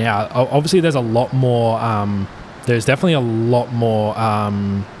we are now. Obviously, there's a lot more. There's definitely a lot more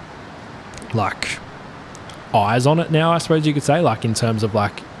like eyes on it now, I suppose you could say. Like in terms of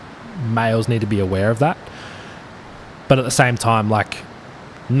like males need to be aware of that. But at the same time, like,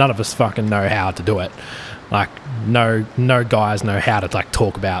 none of us fucking know how to do it. Like, no guys know how to like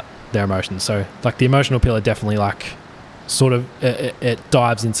talk about their emotions. So like the emotional pillar definitely like sort of it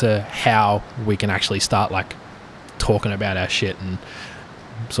dives into how we can actually start like talking about our shit and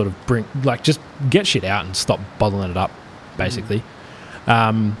sort of bring like just get shit out and stop bottling it up, basically.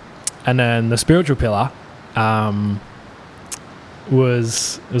 And then the spiritual pillar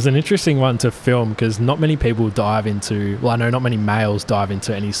was an interesting one to film, because not many people dive into, well, I know not many males dive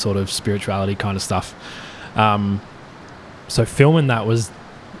into any sort of spirituality kind of stuff. So filming that was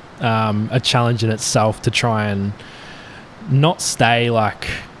a challenge in itself, to try and not stay like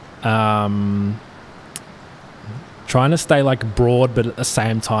trying to stay like broad, but at the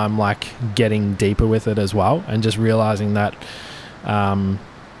same time like getting deeper with it as well, and just realizing that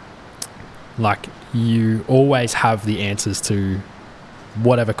like you always have the answers to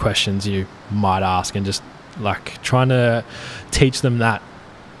whatever questions you might ask, and just like trying to teach them that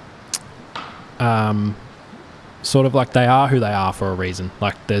sort of like they are who they are for a reason.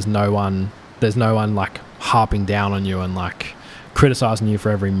 Like there's no one like harping down on you and like criticizing you for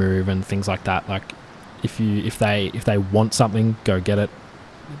every move and things like that. Like if they want something, go get it.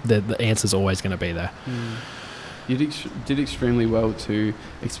 The answer's always going to be there. You did extremely well to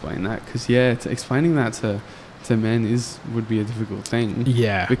explain that, because explaining that to men would be a difficult thing.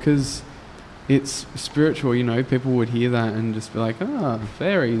 Yeah, because it's spiritual, you know. People would hear that and just be like,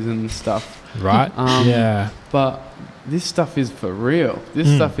 fairies and stuff. Right. Yeah. But this stuff is for real. This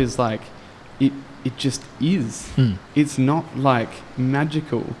stuff is like, it just is. It's not like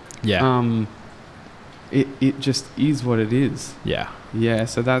magical. Yeah. It just is what it is. Yeah. Yeah,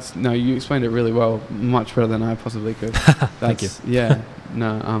 so you explained it really well, much better than I possibly could. Thank you. Yeah,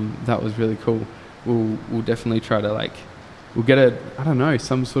 that was really cool. We'll definitely try to we'll get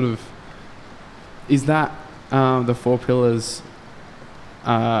some sort of, is that the 4 pillars,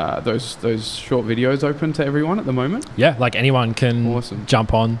 those short videos open to everyone at the moment? Yeah, like anyone can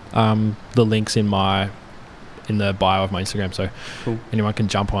jump on. The link's in the bio of my Instagram, so cool. Anyone can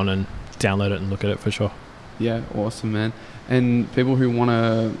jump on and download it and look at it for sure. Yeah, awesome, man. And people who want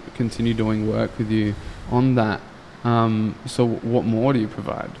to continue doing work with you on that, so what more do you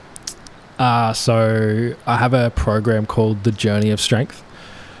provide? So I have a program called The Journey of Strength,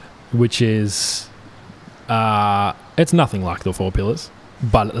 which is, it's nothing like the 4 pillars,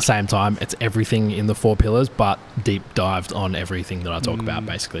 but at the same time, it's everything in the 4 pillars, but deep dived on everything that I talk about,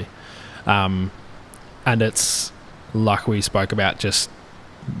 basically. And it's like we spoke about, just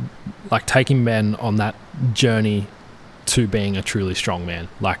like taking men on that journey to being a truly strong man,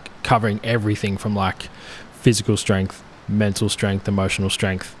 like covering everything from like physical strength, mental strength, emotional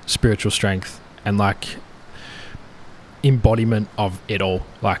strength, spiritual strength, and like embodiment of it all.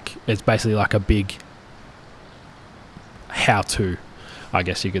 Like it's basically like a big how-to, I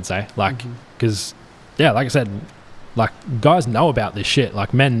guess you could say, like, because like I said, like guys know about this shit,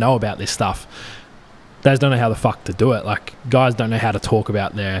 like men know about this stuff. They just don't know how the fuck to do it. Like guys don't know how to talk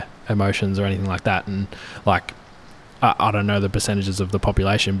about their emotions or anything like that. And like, I don't know the percentages of the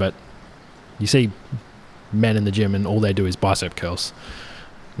population, but you see men in the gym and all they do is bicep curls.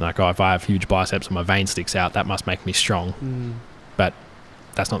 Like, if I have huge biceps and my vein sticks out, that must make me strong. But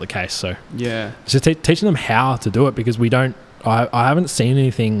that's not the case. So yeah, it's just teaching them how to do it, because I haven't seen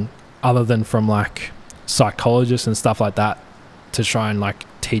anything other than from like psychologists and stuff like that to try and like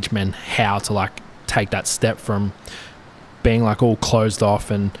teach men how to like take that step from being like all closed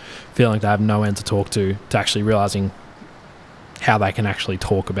off and feeling like they have no one to talk to actually realizing how they can actually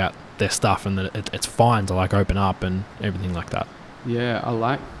talk about their stuff, and that it's fine to like open up and everything like that. Yeah, I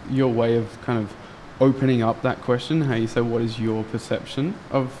like your way of kind of opening up that question, how you say, what is your perception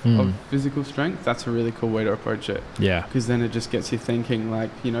of physical strength? That's a really cool way to approach it. Yeah. Because then it just gets you thinking,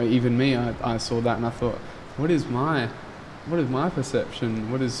 like, you know, even me, I saw that and I thought, what is my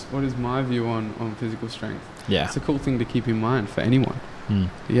perception? What is my view on physical strength? Yeah. It's a cool thing to keep in mind for anyone.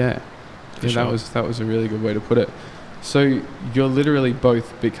 Yeah. Sure. That was a really good way to put it. So you're literally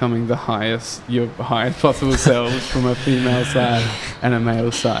both becoming your highest possible selves from a female side and a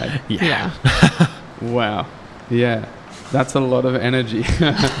male side. Yeah. Wow. Yeah. That's a lot of energy.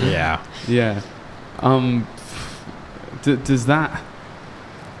 Yeah. Yeah. Does that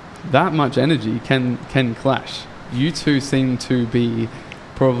much energy can clash? You two seem to be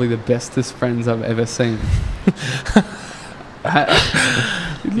probably the bestest friends I've ever seen.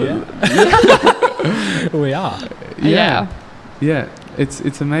 Yeah. We are. Yeah. Yeah.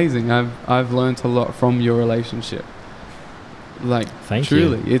 It's amazing. I've learnt a lot from your relationship. Like, thank you.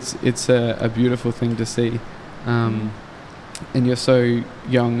 Truly, it's a beautiful thing to see. And you're so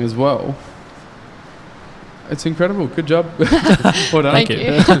young as well. It's incredible. Good job. Well done. Thank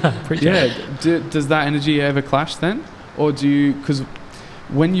you. Appreciate it. Does that energy ever clash then? Or do you, because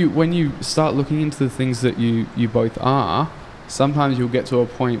when you start looking into the things that you both are, sometimes you'll get to a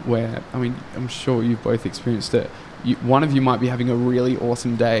point where, I mean, I'm sure you've both experienced it. One of you might be having a really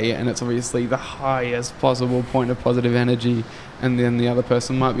awesome day and it's obviously the highest possible point of positive energy, and then the other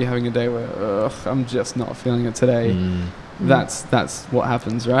person might be having a day where, I'm just not feeling it today. That's what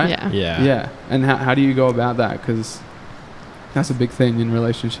happens, right? Yeah. And how do you go about that? Because that's a big thing in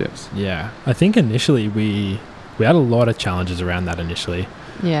relationships. Yeah. I think initially we had a lot of challenges around that initially.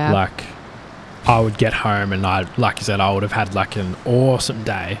 Yeah. Like, I would get home and like you said, I would have had like an awesome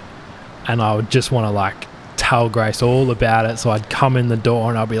day and I would just want to like tell Grace all about it. So I'd come in the door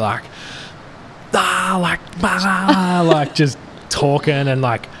and I'd be like, like just talking, and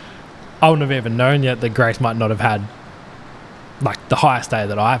like I wouldn't have even known yet that Grace might not have had like the highest day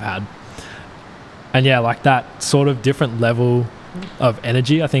that I've had. And yeah, like that sort of different level of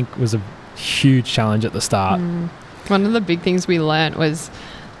energy, I think, was a huge challenge at the start. One of the big things we learnt was,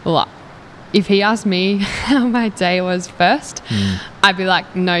 well, if he asked me how my day was first, I'd be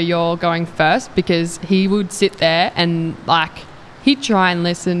like, no, you're going first, because he would sit there and like, he'd try and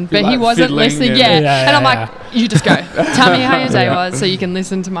listen, but like he wasn't listening. Yeah. And I'm like, you just go. Tell me how your day was so you can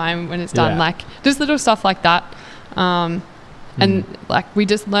listen to mine when it's done. Like, just little stuff like that. And like, we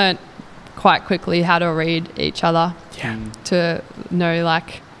just learnt quite quickly how to read each other. Yeah. To know,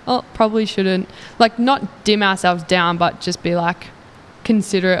 like, oh, probably shouldn't, like, not dim ourselves down, but just be like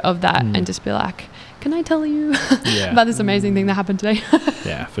considerate of that and just be like, can I tell you about this amazing thing that happened today?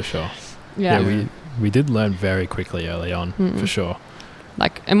 Yeah, for sure. Yeah. We did learn very quickly early on, for sure.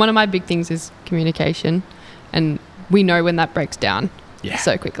 Like, and one of my big things is communication, and we know when that breaks down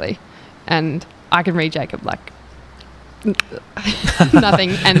so quickly. And I can read Jacob like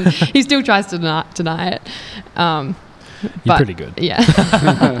nothing, and he still tries to deny it. You're pretty good. Yeah.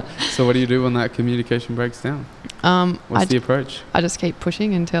 So what do you do when that communication breaks down? What's the approach? I just keep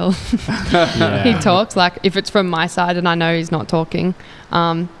pushing until he talks. Like, if it's from my side and I know he's not talking,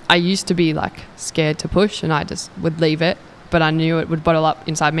 I used to be like scared to push, and I just would leave it, but I knew it would bottle up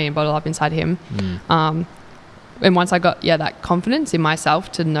inside me and bottle up inside him. And once I got that confidence in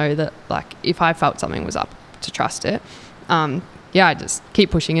myself to know that, like, if I felt something was up, to trust it, I just keep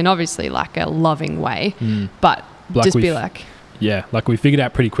pushing, and obviously like a loving way, but like just be like, like we figured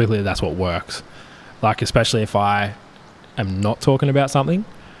out pretty quickly that that's what works. Like, especially if I am not talking about something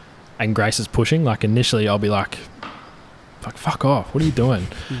and Grace is pushing, like initially I'll be like fuck off, what are you doing?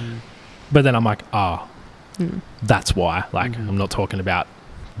 But then I'm like, that's why, like, I'm not talking about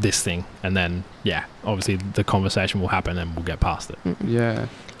this thing, and then obviously the conversation will happen and we'll get past it. And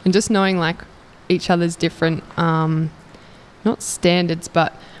just knowing like each other's different not standards,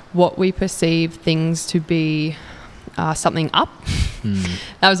 but what we perceive things to be something up.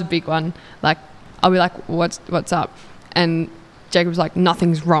 That was a big one. Like, I'll be like, what's up? And Jacob's like,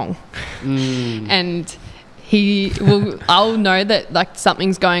 nothing's wrong. And I'll know that like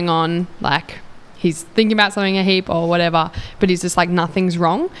something's going on, like he's thinking about something a heap or whatever, but he's just like, nothing's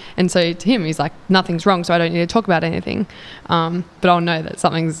wrong. And so to him, he's like, nothing's wrong, so I don't need to talk about anything. But I'll know that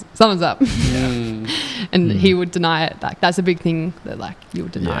something's up. And he would deny it. Like, that's a big thing that like you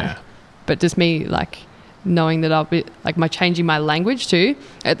would deny. But just me like knowing that I'll be like changing my language too.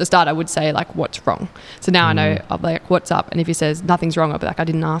 At the start I would say like, what's wrong? So now I know, I'll be like, what's up? And if he says nothing's wrong, I'll be like, I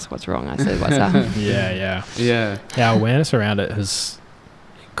didn't ask what's wrong, I said what's up. Our awareness around it has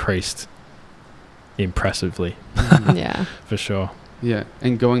increased impressively. For sure.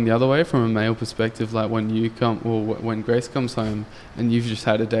 And going the other way from a male perspective, like when you come, or when Grace comes home and you've just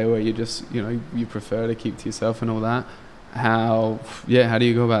had a day where you just, you prefer to keep to yourself and all that, how do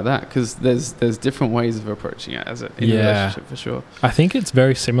you go about that? Because there's different ways of approaching it in a relationship, for sure. I think it's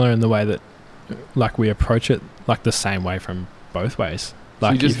very similar in the way that like we approach it like the same way from both ways.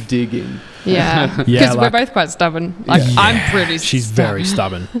 Like, so you just dig in. Because we're both quite stubborn. Like, I'm pretty She's very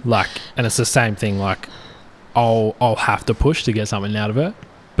stubborn. Like, and it's the same thing. Like, I'll have to push to get something out of her,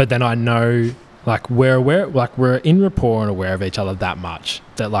 but then I know like we're aware, like we're in rapport and aware of each other that much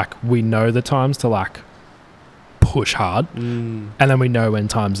that like we know the times to like push hard, and then we know when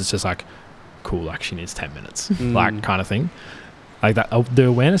times it's just like, cool, like she needs 10 minutes, like kind of thing. Like that, the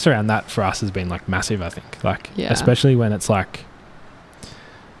awareness around that for us has been like massive, I think. Like, especially when it's like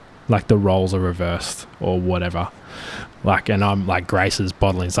the roles are reversed or whatever. Like, and I'm like, Grace is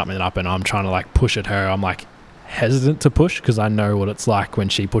bottling something up and I'm trying to like push at her. I'm like hesitant to push because I know what it's like when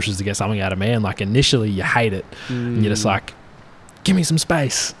she pushes to get something out of me. And like initially you hate it and you're just like, give me some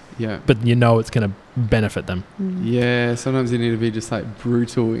space. But you know it's going to benefit them. Sometimes you need to be just like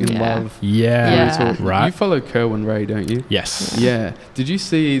brutal in love. Brutal. Right. You follow Kerwin Ray, don't you? Yes. Did you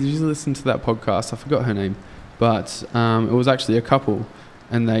listen to that podcast? I forgot her name, but it was actually a couple,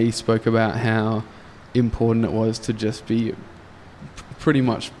 and they spoke about how important it was to just be pretty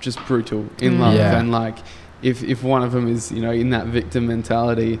much just brutal in love. And like if one of them is in that victim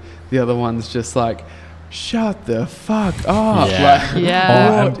mentality, the other one's just like, shut the fuck up.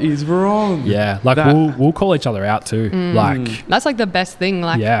 What is wrong? Like we'll call each other out too. Like, that's like the best thing.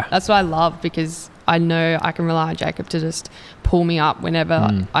 Like, that's what I love, because I know I can rely on Jacob to just pull me up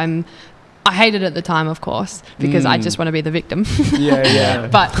whenever I hate it at the time, of course, because I just want to be the victim.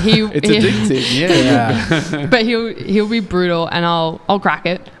 But it's addicting. But he'll be brutal, and I'll crack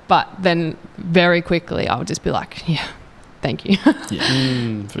it. But then very quickly I'll just be like, thank you.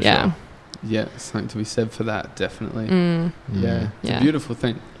 For sure. Something to be said for that, definitely. It's a beautiful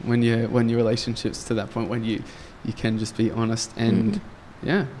thing when your relationship's to that point when you can just be honest and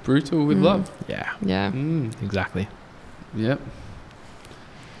brutal with love. Exactly.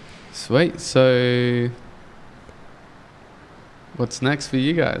 Sweet. So what's next for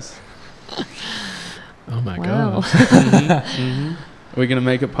you guys? Oh my god. Are we gonna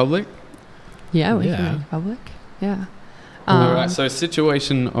make it public? We can make it public. All right, so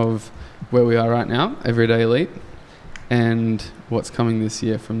situation of where we are right now, Everyday Elite, and what's coming this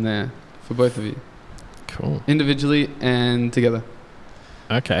year from there for both of you. Cool. Individually and together.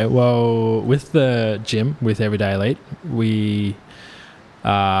 Okay, well, with the gym, with Everyday Elite,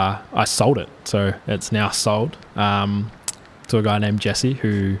 I sold it. So it's now sold to a guy named Jesse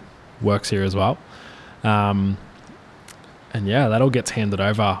who works here as well. And yeah, that all gets handed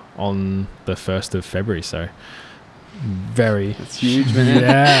over on the 1st of February. So It's huge,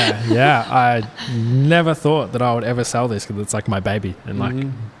 man. Yeah. I never thought that I would ever sell this because it's like my baby and like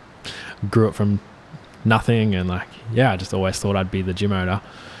grew it from nothing, and like I just always thought I'd be the gym owner.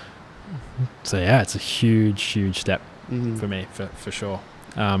 So yeah, it's a huge step for me for sure.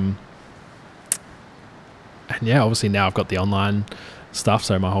 And yeah, obviously now I've got the online stuff,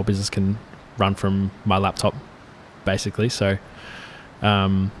 so my whole business can run from my laptop basically. So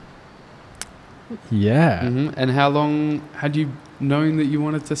And how long had you known that you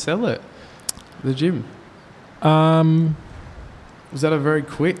wanted to sell it, the gym? Was that a very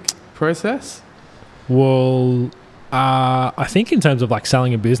quick process? Well, I think in terms of like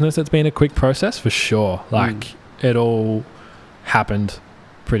selling a business, it's been a quick process for sure. Like it all happened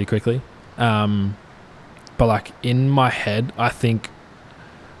pretty quickly. But like in my head, I think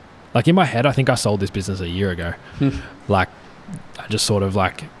I sold this business a year ago. Like I just sort of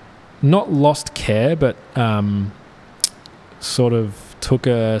like not lost care, but sort of took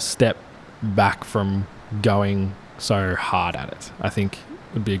a step back from going so hard at it, I think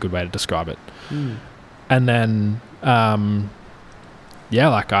would be a good way to describe it. And then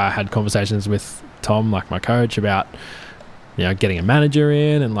like I had conversations with Tom, like my coach, about getting a manager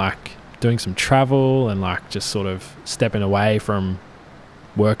in and like doing some travel and like just sort of stepping away from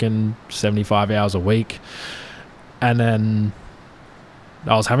working 75 hours a week. And then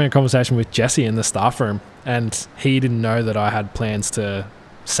I was having a conversation with Jesse in the staff room, and he didn't know that I had plans to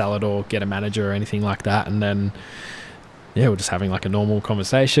sell it or get a manager or anything like that. And then we're just having like a normal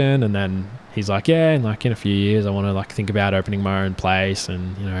conversation, and then he's like, in a few years I want to like think about opening my own place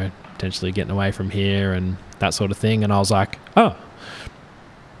and potentially getting away from here and that sort of thing. And I was like, oh,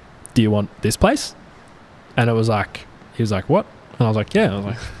 do you want this place? And it was like, he was like, what? And I was like, I was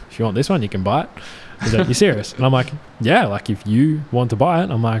like, if you want this one, you can buy it. He's like, you serious? And I'm like, like if you want to buy it,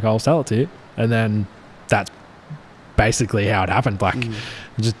 I'm like, I'll sell it to you. And then that's basically how it happened. Like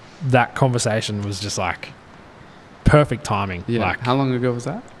just that conversation was just like perfect timing. Yeah. Like, how long ago was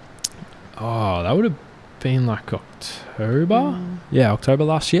that? Oh, that would have been like October. Yeah, October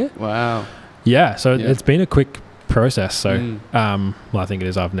last year. Wow. Yeah, so it's been a quick process. So, well, I think it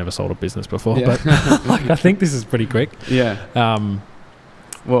is. I've never sold a business before, but like I think this is pretty quick. Yeah.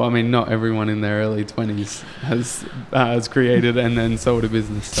 Well, I mean, not everyone in their early 20s has created and then sold a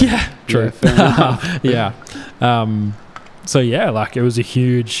business. So, yeah, true. Yeah. So yeah, like it was a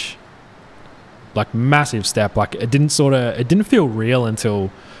huge, like massive step. Like it didn't feel real until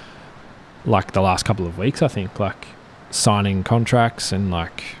like the last couple of weeks, I think, like signing contracts and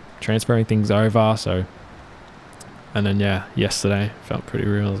like transferring things over. So, and then yesterday felt pretty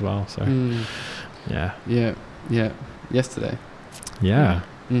real as well. So yeah. Yesterday. Yeah.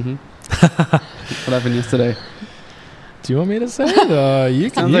 What happened yesterday? Do you want me to say it?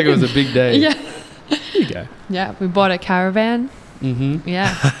 You can. Sounds like it was a big day. Yeah. You go. Yeah, we bought a caravan.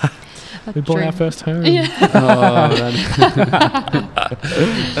 Yeah. We bought our first home. Yeah.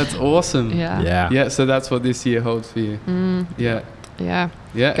 That's awesome. Yeah. So that's what this year holds for you. Yeah.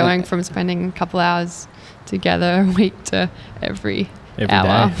 Going from spending a couple hours together a week to every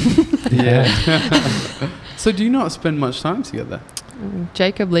hour. Day. So do you not spend much time together?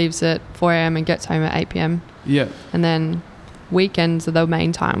 Jacob leaves at 4 a.m. and gets home at 8 p.m. Yeah. And then weekends are the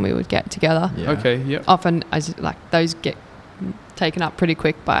main time we would get together. Yeah. Okay, yeah. Often those get taken up pretty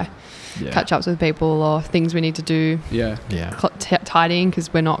quick by catch-ups with people or things we need to do. Yeah. Tidying,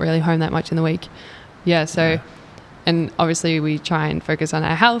 because we're not really home that much in the week. And obviously we try and focus on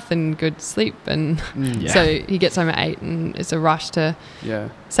our health and good sleep, and so he gets home at 8 and it's a rush to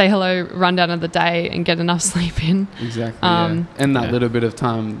say hello, run down of the day and get enough sleep in. Exactly. And that little bit of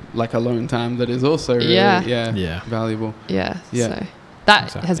time, like alone time, that is also really valuable. So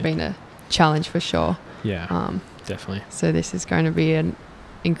that has been a challenge for sure. Definitely. So this is going to be an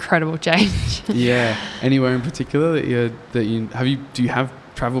incredible change. Anywhere in particular do you have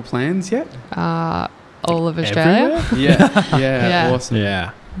travel plans yet? All of Australia.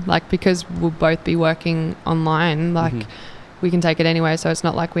 Awesome. Like, because we'll both be working online, like we can take it anywhere, so it's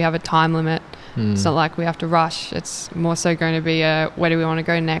not like we have a time limit. It's not like we have to rush. It's more so going to be where do we want to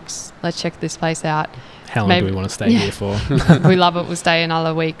go next? Let's check this place out. How long do we want to stay here for? We love it. We'll stay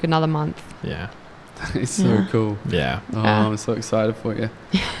another week, another month. It's so cool. I'm so excited for you.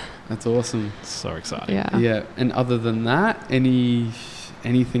 That's awesome. So exciting. And other than that,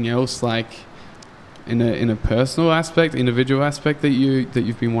 anything else, like in a personal aspect, individual aspect that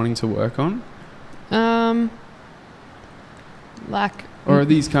you've been wanting to work on? Or are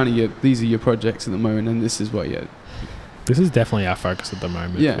these kind of these are your projects at the moment, and this is what you're... This is definitely our focus at the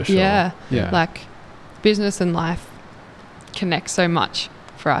moment. Yeah. For sure. Yeah. Yeah. Business and life connect so much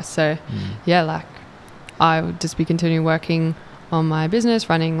for us. So I would just be continuing working on my business,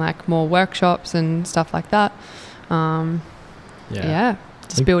 running more workshops and stuff like that.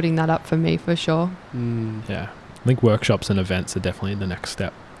 Just building that up for me for sure. Yeah, I think workshops and events are definitely the next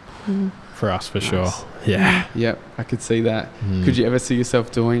step for us for sure. Yeah. Yep, I could see that. Could you ever see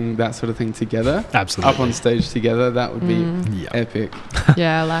yourself doing that sort of thing together? Absolutely. Up on stage together, that would be epic.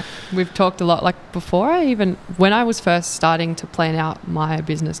 Yeah, we've talked a lot. When I was first starting to plan out my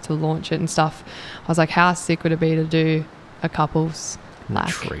business to launch it and stuff, I was like, how sick would it be to do a couples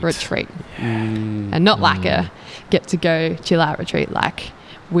retreat? And not a get to go chill out retreat.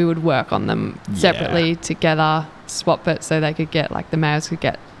 We would work on them separately together, swap it so they could get the males could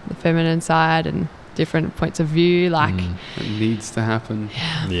get the feminine side and different points of view. It needs to happen.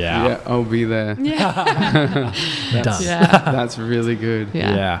 Yeah, I'll be there. That's really good.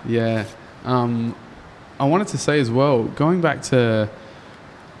 I wanted to say as well, going back to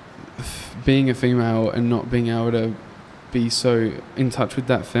being a female and not being able to be so in touch with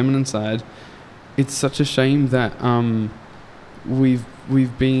that feminine side, it's such a shame that we've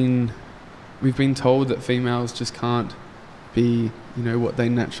been told that females just can't be what they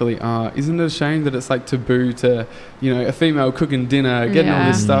naturally are. Isn't it a shame that it's taboo to a female cooking dinner, getting all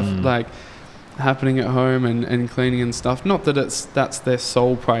this stuff happening at home and cleaning and stuff? Not that that's their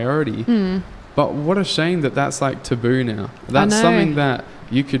sole priority, but what a shame that that's taboo now. That's something that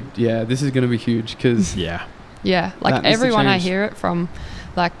you could this is going to be huge because everyone I hear it from,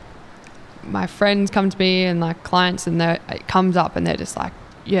 my friends come to me and clients, and it comes up and they're just I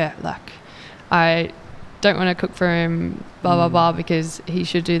don't want to cook for him, blah blah blah, because he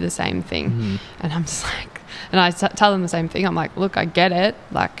should do the same thing. And I'm just and I tell them the same thing. I'm like, look, I get it,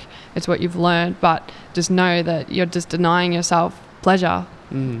 it's what you've learned, but just know that you're just denying yourself pleasure.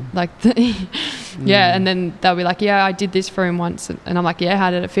 And then they'll be like, yeah, I did this for him once, and I'm like, yeah, how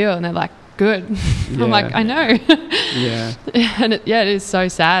did it feel? And they're like, good. I'm like, I know. And it is so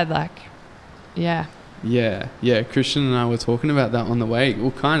sad. Christian and I were talking about that on the way. Well,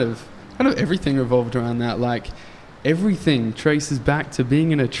 kind of everything revolved around that. Everything traces back to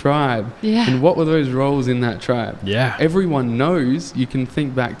being in a tribe. And what were those roles in that tribe? Everyone knows. You can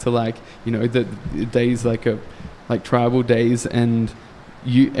think back to the days tribal days, and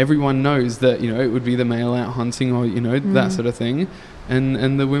everyone knows that it would be the male out hunting or that sort of thing,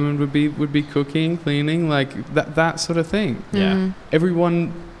 and the women would be cooking, cleaning, that sort of thing.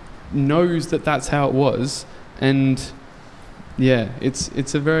 Everyone knows that that's how it was, and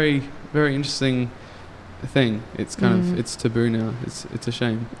it's a very, very interesting thing. It's kind of it's taboo now. It's a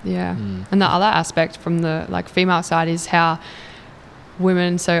shame. And the other aspect from the female side is how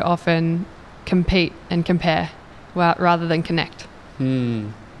women so often compete and compare rather than connect.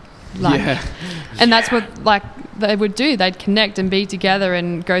 And that's what they would do. They'd connect and be together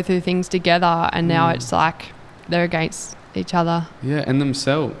and go through things together, and now it's they're against each other. And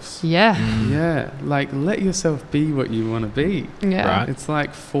themselves. Let yourself be what you want to be. Right. It's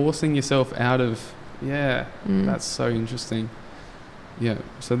forcing yourself out of that's so interesting.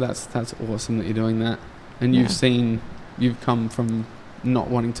 So that's awesome that you're doing that, and you've come from not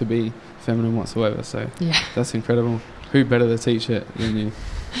wanting to be feminine whatsoever, so that's incredible. Who better to teach it than you?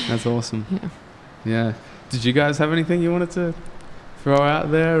 That's awesome. Did you guys have anything you wanted to throw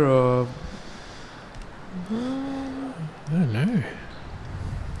out there, or I don't know.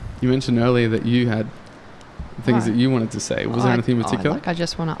 You mentioned earlier that you had things that you wanted to say. Was there anything in particular? I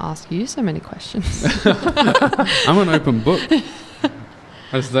just want to ask you so many questions. I'm an open book.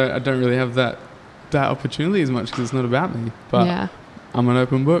 I don't really have that opportunity as much because it's not about me. But I'm an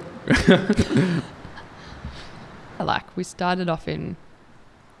open book. We started off in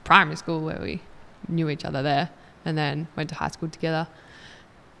primary school where we knew each other there, and then went to high school together,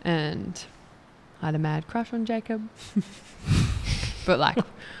 and I had a mad crush on Jacob. But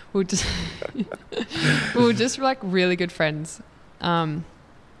we were just really good friends.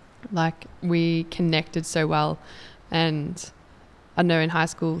 We connected so well, and I know in high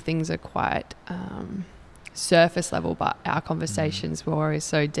school things are quite surface level, but our conversations were always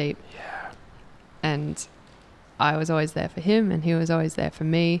so deep. And I was always there for him, and he was always there for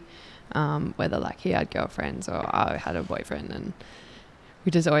me, whether he had girlfriends or I had a boyfriend, and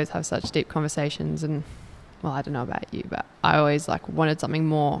we just always have such deep conversations. And well, I don't know about you, but I always wanted something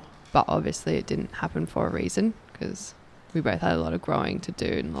more, but obviously it didn't happen for a reason, because we both had a lot of growing to do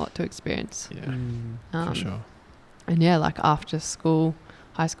and a lot to experience. Yeah, for sure. And yeah, like after school,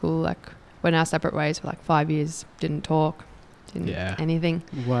 high school, like went our separate ways for like 5 years, didn't talk, didn't anything.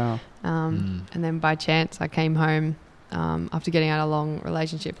 Wow. And then by chance I came home after getting out of a long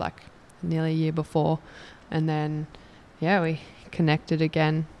relationship like nearly a year before, and then we connected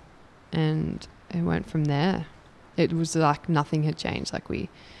again and it went from there. It was like nothing had changed, like we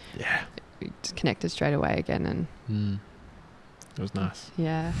just connected straight away again, and it was nice.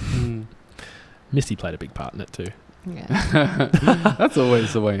 Misty played a big part in it too. That's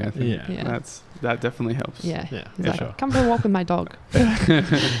always the way, I think. That definitely helps. He's like, sure. Come for a walk with my dog.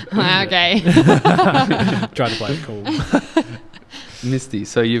 Okay. Try to play it cool. Misty.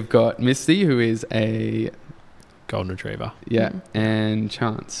 So you've got Misty, who is a golden retriever. And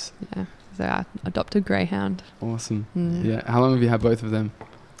Chance. So I adopted greyhound. Awesome. How long have you had both of them?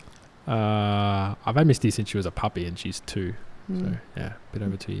 I've had Misty since she was a puppy, and she's 2. So a bit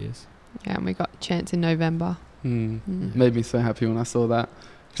over 2 years. And we got Chance in November. Made me so happy when I saw that,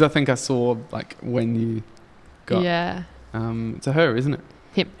 because I think I saw like when you got it's a her, isn't it?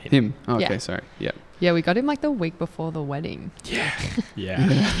 Him. Oh, okay, sorry. We got him like the week before the wedding.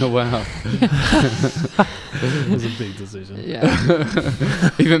 Oh, wow. It was a big decision.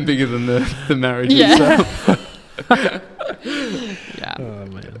 Even bigger than the marriage itself. Oh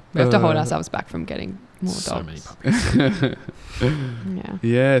man, we have to hold ourselves back from getting more dogs. So many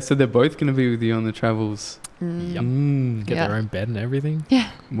puppies. So they're both going to be with you on the travels. Get their own bed and everything.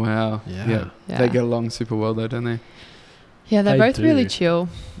 Wow. They get along super well though, don't they? They're both really chill.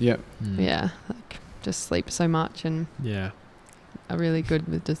 Like just sleep so much and are really good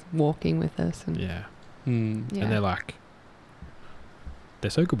with just walking with us and and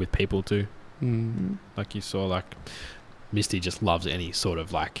they're so good with people too. Like you saw, like Misty just loves any sort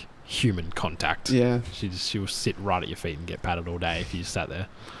of like human contact. She will sit right at your feet and get patted all day if you just sat there.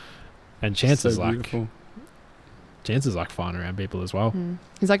 And Chance is like fine around people as well.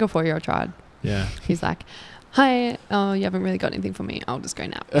 He's like a 4-year-old child. He's like, hi, oh, you haven't really got anything for me, I'll just go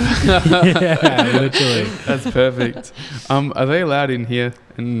nap. Literally. That's perfect. Are they allowed in here,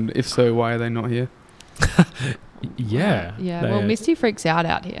 and if so, why are they not here? Well, Misty freaks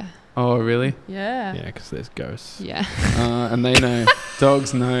out here. Oh, really? Yeah, because there's ghosts. And they know.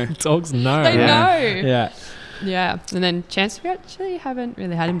 Dogs know. They know. Yeah, and then Chance, we actually haven't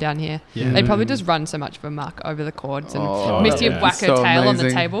really had him down here. They probably just run so much of a muck over the cords, and Misty would whack her tail on the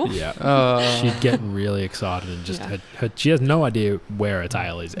table. She'd get really excited and just she has no idea where her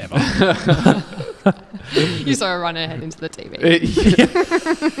tail is ever. You saw her run her head into the TV.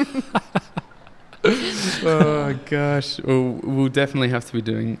 Oh gosh, well, we'll definitely have to be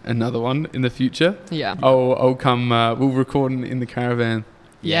doing another one in the future. I'll come. We'll record in the caravan.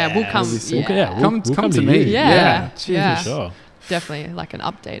 We'll come. We'll come to me. For sure. Definitely like an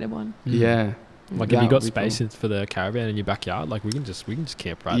updated one. Like if you got space for the caravan in your backyard, like we can just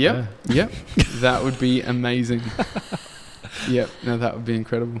camp right there. That would be amazing. No, that would be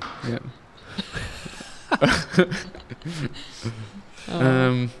incredible.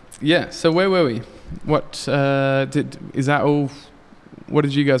 So where were we? What is that all? What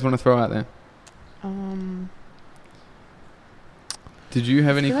did you guys want to throw out there? Did you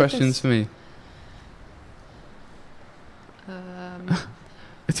have any questions for me?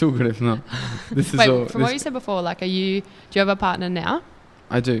 It's all good if not. This is all. From what you said before, like, do you have a partner now?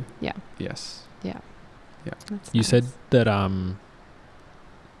 I do. Yeah. Yes. Yeah. You said that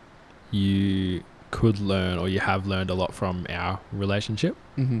you could learn, or you have learned a lot from our relationship.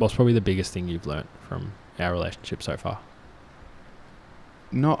 What's probably the biggest thing you've learned from our relationship so far?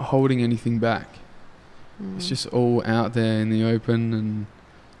 Not holding anything back. It's just all out there in the open,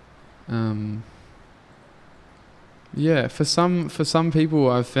 and for some people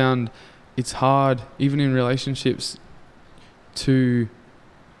I've found it's hard, even in relationships, to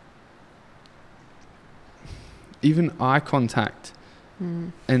even eye contact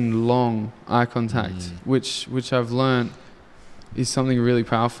and long eye contact, which I've learnt is something really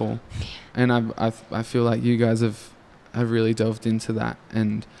powerful, and I feel like you guys have really delved into that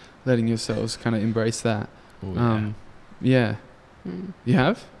and letting yourselves kind of embrace that. You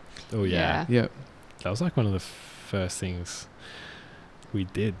have? Oh yeah. Yep. That was like one of the first things we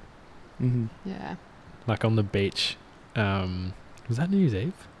did. Yeah. Like on the beach. Was that New Year's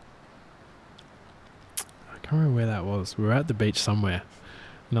Eve? I can't remember where that was. We were at the beach somewhere,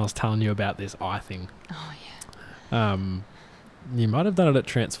 and I was telling you about this eye thing. Oh yeah. You might have done it at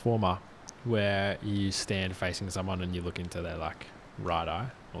Transformer, where you stand facing someone and you look into their like right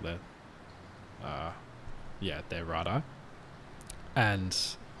eye, or their their right eye, and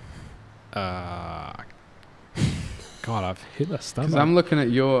God, I've hit a stomach. Because I'm looking at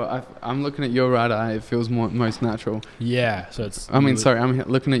your right eye. It feels most natural. Yeah. So it's. I'm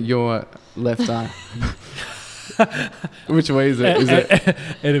looking at your left eye. Which way is it?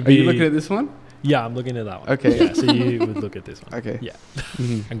 Are you looking at this one? Yeah, I'm looking at that one. Okay. Yeah, so you would look at this one. Okay. Yeah.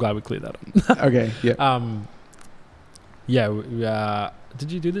 Mm-hmm. I'm glad we cleared that up. Okay. Yeah.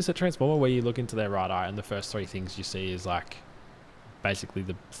 Did you do this at Transformer where you look into their right eye and the first three things you see is like basically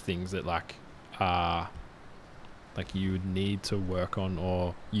the things that like you would need to work on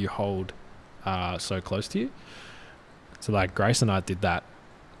or you hold so close to you? So like Grace and I did that.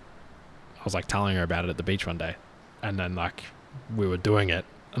 I was like telling her about it at the beach one day, and then like we were doing it,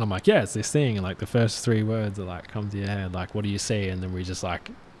 and I'm like, yeah, it's this thing, and like the first three words are like come to your head, like what do you see? And then we just like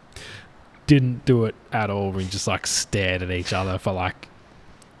didn't do it at all. We just like stared at each other for like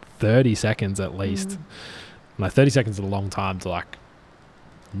 30 seconds at least. And like 30 seconds is a long time to like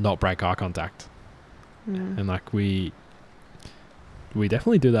not break eye contact. And like we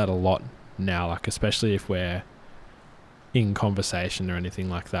definitely do that a lot now, like especially if we're in conversation or anything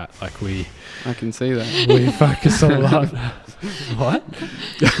like that. Like I can see that. We focus a lot. What?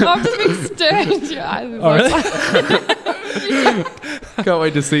 I've just been staring into your eyes. Can't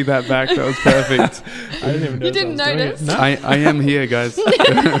wait to see that back. That was perfect. I didn't even know. You didn't notice? No? I am here, guys.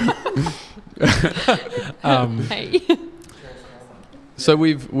 Hey. So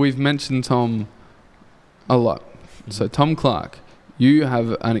we've mentioned Tom a lot. So Tom Clark, you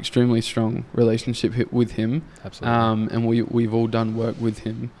have an extremely strong relationship with him. Absolutely. And we've all done work with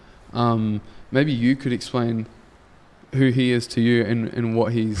him. Maybe you could explain who he is to you and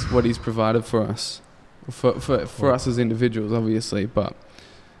what he's provided for us, for us as individuals, obviously. But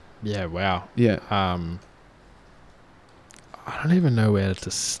yeah, wow. Yeah. I don't even know where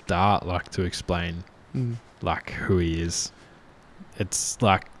to start, like to explain like who he is. It's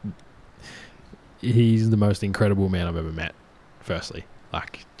like he's the most incredible man I've ever met. Firstly,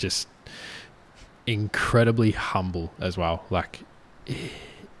 like just incredibly humble as well. Like,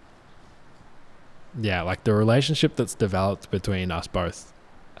 yeah, like the relationship that's developed between us both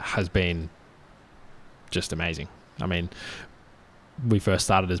has been just amazing. I mean, we first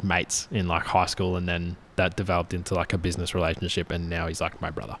started as mates in like high school, and then that developed into like a business relationship, and now he's like my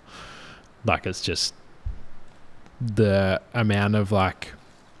brother. Like, it's just the amount of like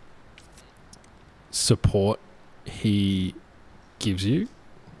support he gives you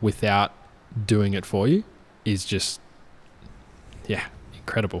without doing it for you is just, yeah,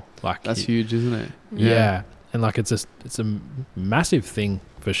 incredible. Like, that's huge, isn't it? Yeah. And like it's a massive thing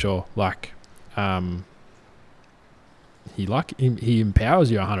for sure. Like he empowers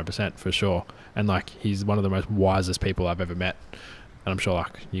you 100% for sure, and like he's one of the most wisest people I've ever met, and I'm sure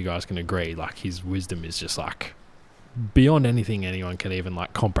like you guys can agree, like his wisdom is just like beyond anything anyone can even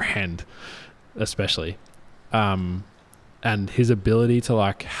like comprehend, especially and his ability to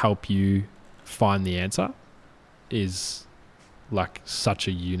like help you find the answer is like such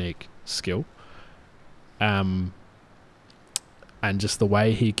a unique skill. And just the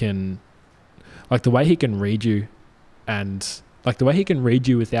way he can read you, and like the way he can read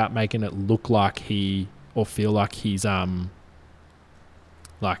you without making it look like or feel like he's how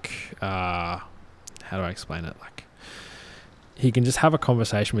do I explain it? Like, he can just have a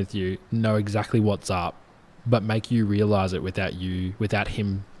conversation with you, know exactly what's up, but make you realize it without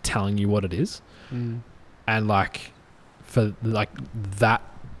him telling you what it is. And like, for like that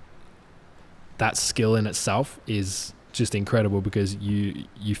skill in itself is just incredible, because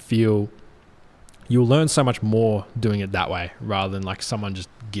you'll learn so much more doing it that way rather than like someone just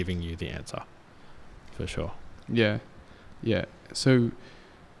giving you the answer, for sure. Yeah. So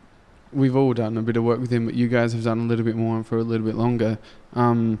we've all done a bit of work with him, but you guys have done a little bit more and for a little bit longer.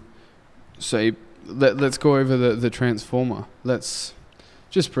 So let's go over the Transformer. Let's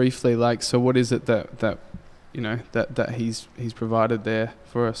just briefly, like, so what is it that you know that he's provided there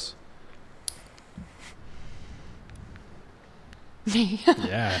for us?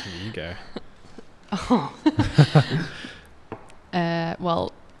 Yeah, here you go.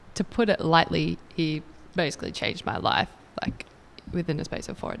 Well, to put it lightly, he basically changed my life, like within a space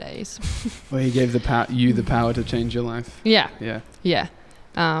of 4 days. Well, he gave the power to change your life. Yeah.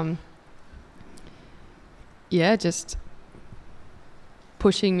 Just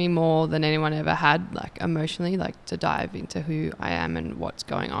pushing me more than anyone ever had, like emotionally, like to dive into who I am and what's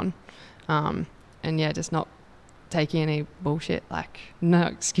going on. And yeah, just not taking any bullshit, like no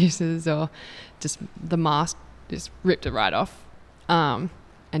excuses, or just the mask just ripped it right off. And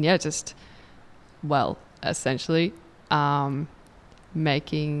yeah, just, well, essentially helping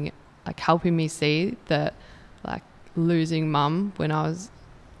me see that like losing mum when I was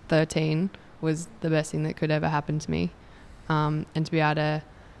 13 was the best thing that could ever happen to me. And to be able to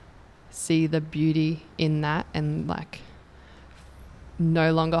see the beauty in that and like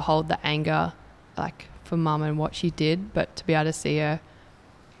no longer hold the anger like for mum and what she did, but to be able to see her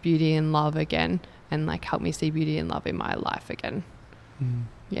beauty and love again and like help me see beauty and love in my life again.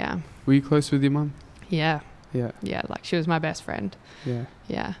 Yeah. Were you close with your mum? Yeah. Yeah. Yeah, like she was my best friend. Yeah.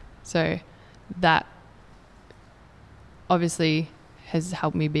 Yeah. So that obviously has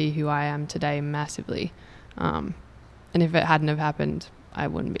helped me be who I am today massively. And if it hadn't have happened, I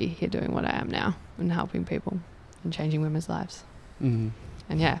wouldn't be here doing what I am now and helping people and changing women's lives. And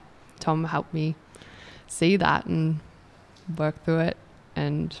yeah, Tom helped me see that and work through it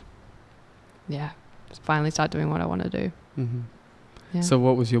and yeah, finally start doing what I want to do. Yeah. So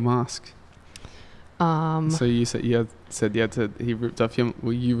what was your mask? So you said you had to. You ripped off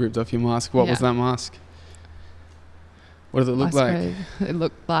your mask. What was that mask? What does it look like? It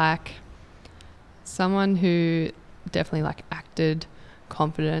looked like someone who definitely like acted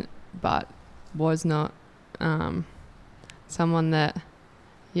confident, but was not someone that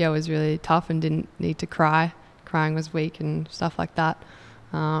was really tough and didn't need to cry. Crying was weak and stuff like that.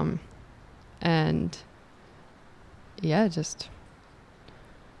 And yeah, just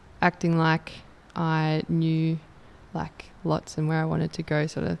acting like I knew like lots and where I wanted to go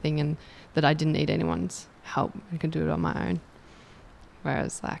sort of thing, and that I didn't need anyone's help and could do it on my own.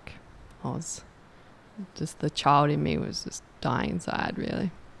 Whereas like I was just, the child in me was just dying inside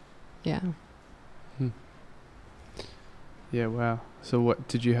really. Yeah. Yeah, wow. So what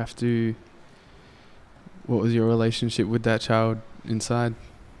did you have to, what was your relationship with that child inside?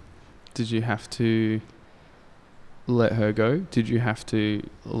 Did you have to let her go? Did you have to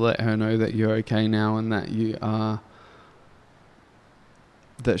let her know that you're okay now and that you are,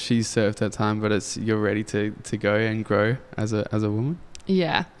 that she's served her time, but you're ready to go and grow as a woman?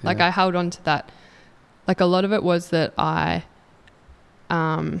 Yeah. Like I held on to that. Like a lot of it was that I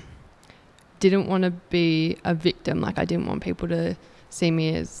didn't want to be a victim. Like I didn't want people to see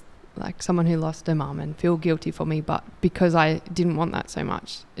me as like someone who lost their mum and feel guilty for me, but because I didn't want that so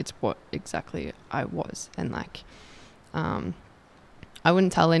much, it's what exactly I was. And like I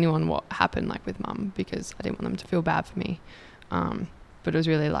wouldn't tell anyone what happened like with mum because I didn't want them to feel bad for me. But it was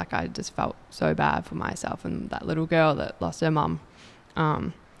really like I just felt so bad for myself and that little girl that lost her mum.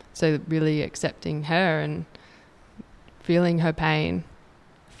 So really accepting her and feeling her pain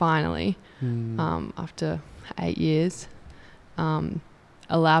finally after 8 years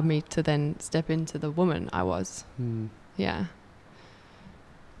allowed me to then step into the woman I was. Yeah.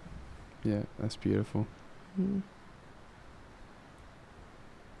 Yeah, that's beautiful. And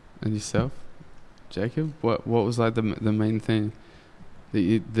yourself, Jacob? What was like the main thing that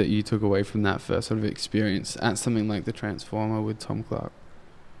you took away from that first sort of experience at something like the Transformer with Tom Clark?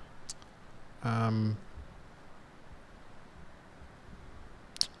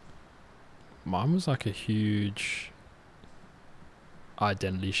 Mine was like a huge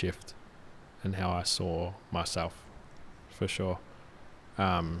identity shift in how I saw myself, for sure.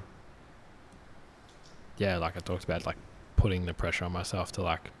 Yeah, like I talked about, like putting the pressure on myself to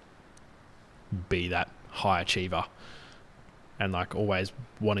like be that high achiever and like always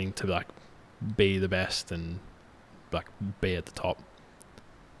wanting to like be the best and like be at the top.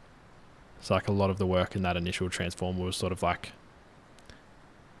 So like a lot of the work in that initial Transformer was sort of like,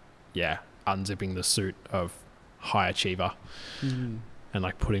 unzipping the suit of high achiever and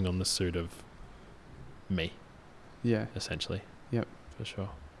like putting on the suit of me. Yeah. Essentially. Yep. For sure.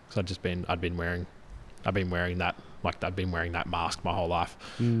 Because I'd been wearing that mask my whole life.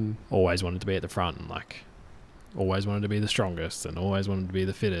 Always wanted to be at the front and like always wanted to be the strongest and always wanted to be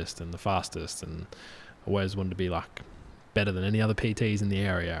the fittest and the fastest and always wanted to be like better than any other PTs in the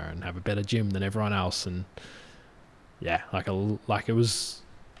area and have a better gym than everyone else. And yeah, like it was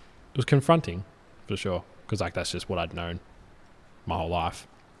confronting for sure, because like that's just what I'd known my whole life,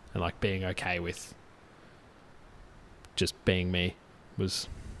 and like being okay with just being me was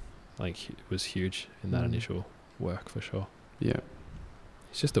huge in that initial work for sure. Yeah.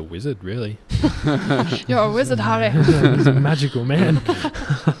 He's just a wizard, really. You're a wizard, Harry. He's a magical man.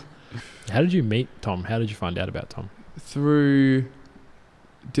 How did you meet Tom? How did you find out about Tom? Through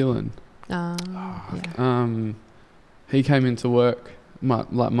Dylan. He came into work,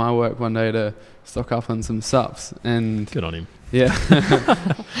 my work one day to stock up on some sups, and good on him. Yeah.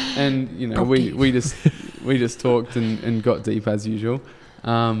 And you know, we just talked and got deep as usual.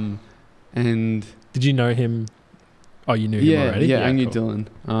 And did you know him? Oh, you knew him already? Yeah, I knew cool.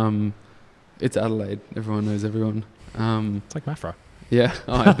 Dylan. It's Adelaide. Everyone knows everyone. It's like Mafra. Yeah,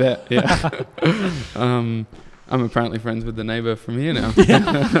 I bet. Yeah. I'm apparently friends with the neighbour from here now.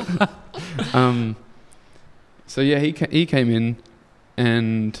 So yeah, he came in,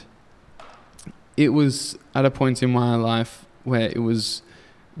 and it was at a point in my life where it was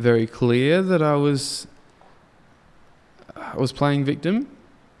very clear that I was playing victim.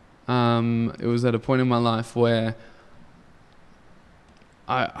 It was at a point in my life where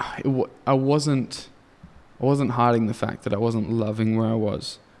I wasn't hiding the fact that I wasn't loving where I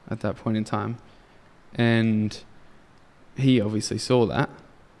was at that point in time, and he obviously saw that,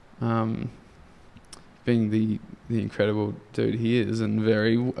 being the incredible dude he is, and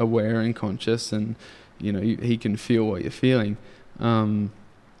very aware and conscious, and he can feel what you're feeling.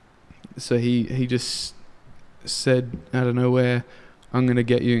 So he just said out of nowhere, I'm going to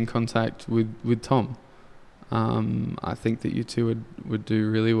get you in contact with Tom. I think that you two would do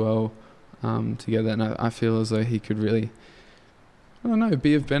really well together, and I feel as though he could really, I don't know,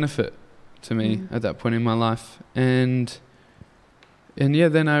 be of benefit to me at that point in my life. And yeah,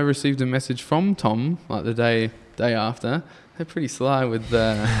 then I received a message from Tom like the day after. They're pretty sly with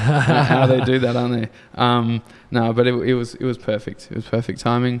how they do that, aren't they? No, but it was perfect. It was perfect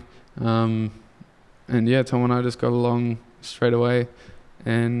timing. And yeah, Tom and I just got along straight away,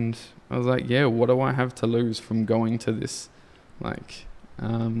 and I was like, yeah, what do I have to lose from going to this?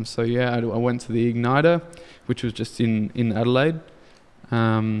 So yeah, I went to the Igniter, which was just in Adelaide,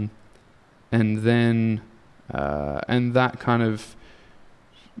 and then and that kind of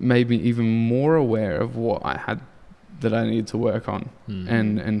made me even more aware of what I had that I needed to work on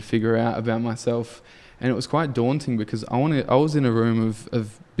and figure out about myself. And it was quite daunting because I was in a room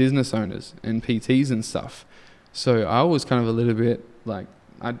of business owners and PTs and stuff, so I was kind of a little bit like,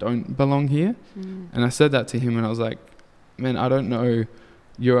 I don't belong here. And I said that to him, and I was like, man, I don't know,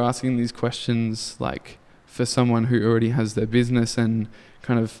 you're asking these questions like for someone who already has their business and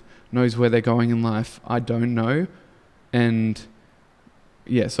kind of knows where they're going in life. I don't know. And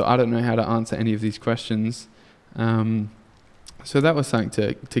yeah, so I don't know how to answer any of these questions. So that was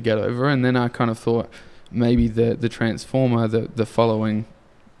something to get over. And then I kind of thought maybe the transformer, the following,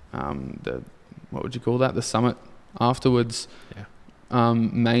 what would you call that? The summit afterwards,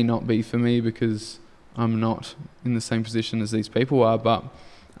 may not be for me because I'm not in the same position as these people are. But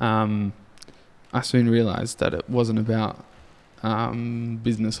I soon realized that it wasn't about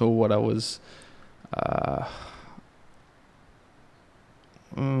business or what I was,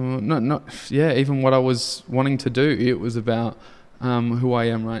 even what I was wanting to do. It was about who I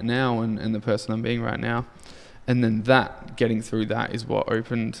am right now and the person I'm being right now. And then getting through that is what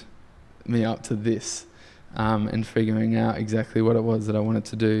opened me up to this, and figuring out exactly what it was that I wanted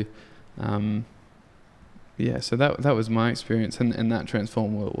to do. So that was my experience, and that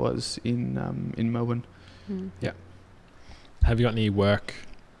transformer was in Melbourne. Yeah. Have you got any more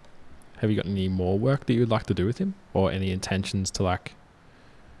work that you would like to do with him, or any intentions to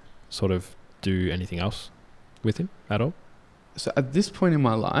sort of do anything else with him at all? So at this point in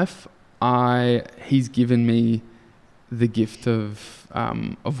my life, he's given me the gift of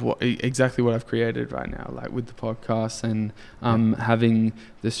exactly what I've created right now, like with the podcast and having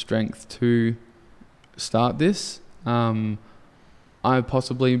the strength to start this. I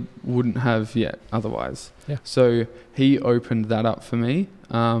possibly wouldn't have yet otherwise. Yeah. So he opened that up for me,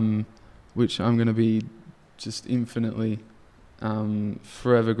 which I'm going to be just infinitely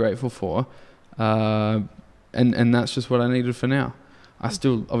forever grateful for. And that's just what I needed for now. I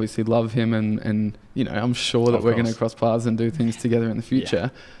still obviously love him, and I'm sure that we're going to cross paths and do things together in the future.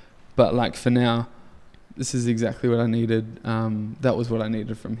 Yeah. But for now, this is exactly what I needed. That was what I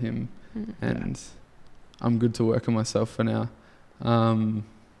needed from him, and I'm good to work on myself for now.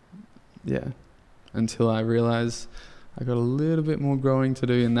 Until I realize I got a little bit more growing to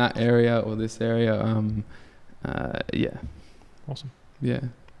do in that area or this area. Awesome. Yeah.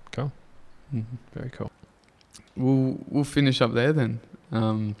 Cool. Very cool. We'll finish up there then.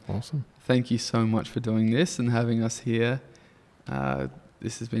 Awesome. Thank you so much for doing this and having us here.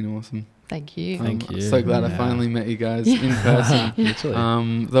 This has been awesome. Thank you. Thank you. So glad I finally met you guys in person.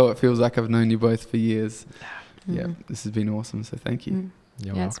 Literally. Though it feels like I've known you both for years. Yeah, this has been awesome. So thank you.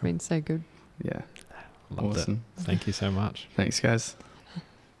 You're welcome. It's been so good. Yeah. Loved awesome. Thank you so much. Thanks, guys.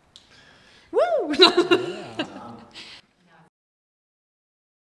 Woo!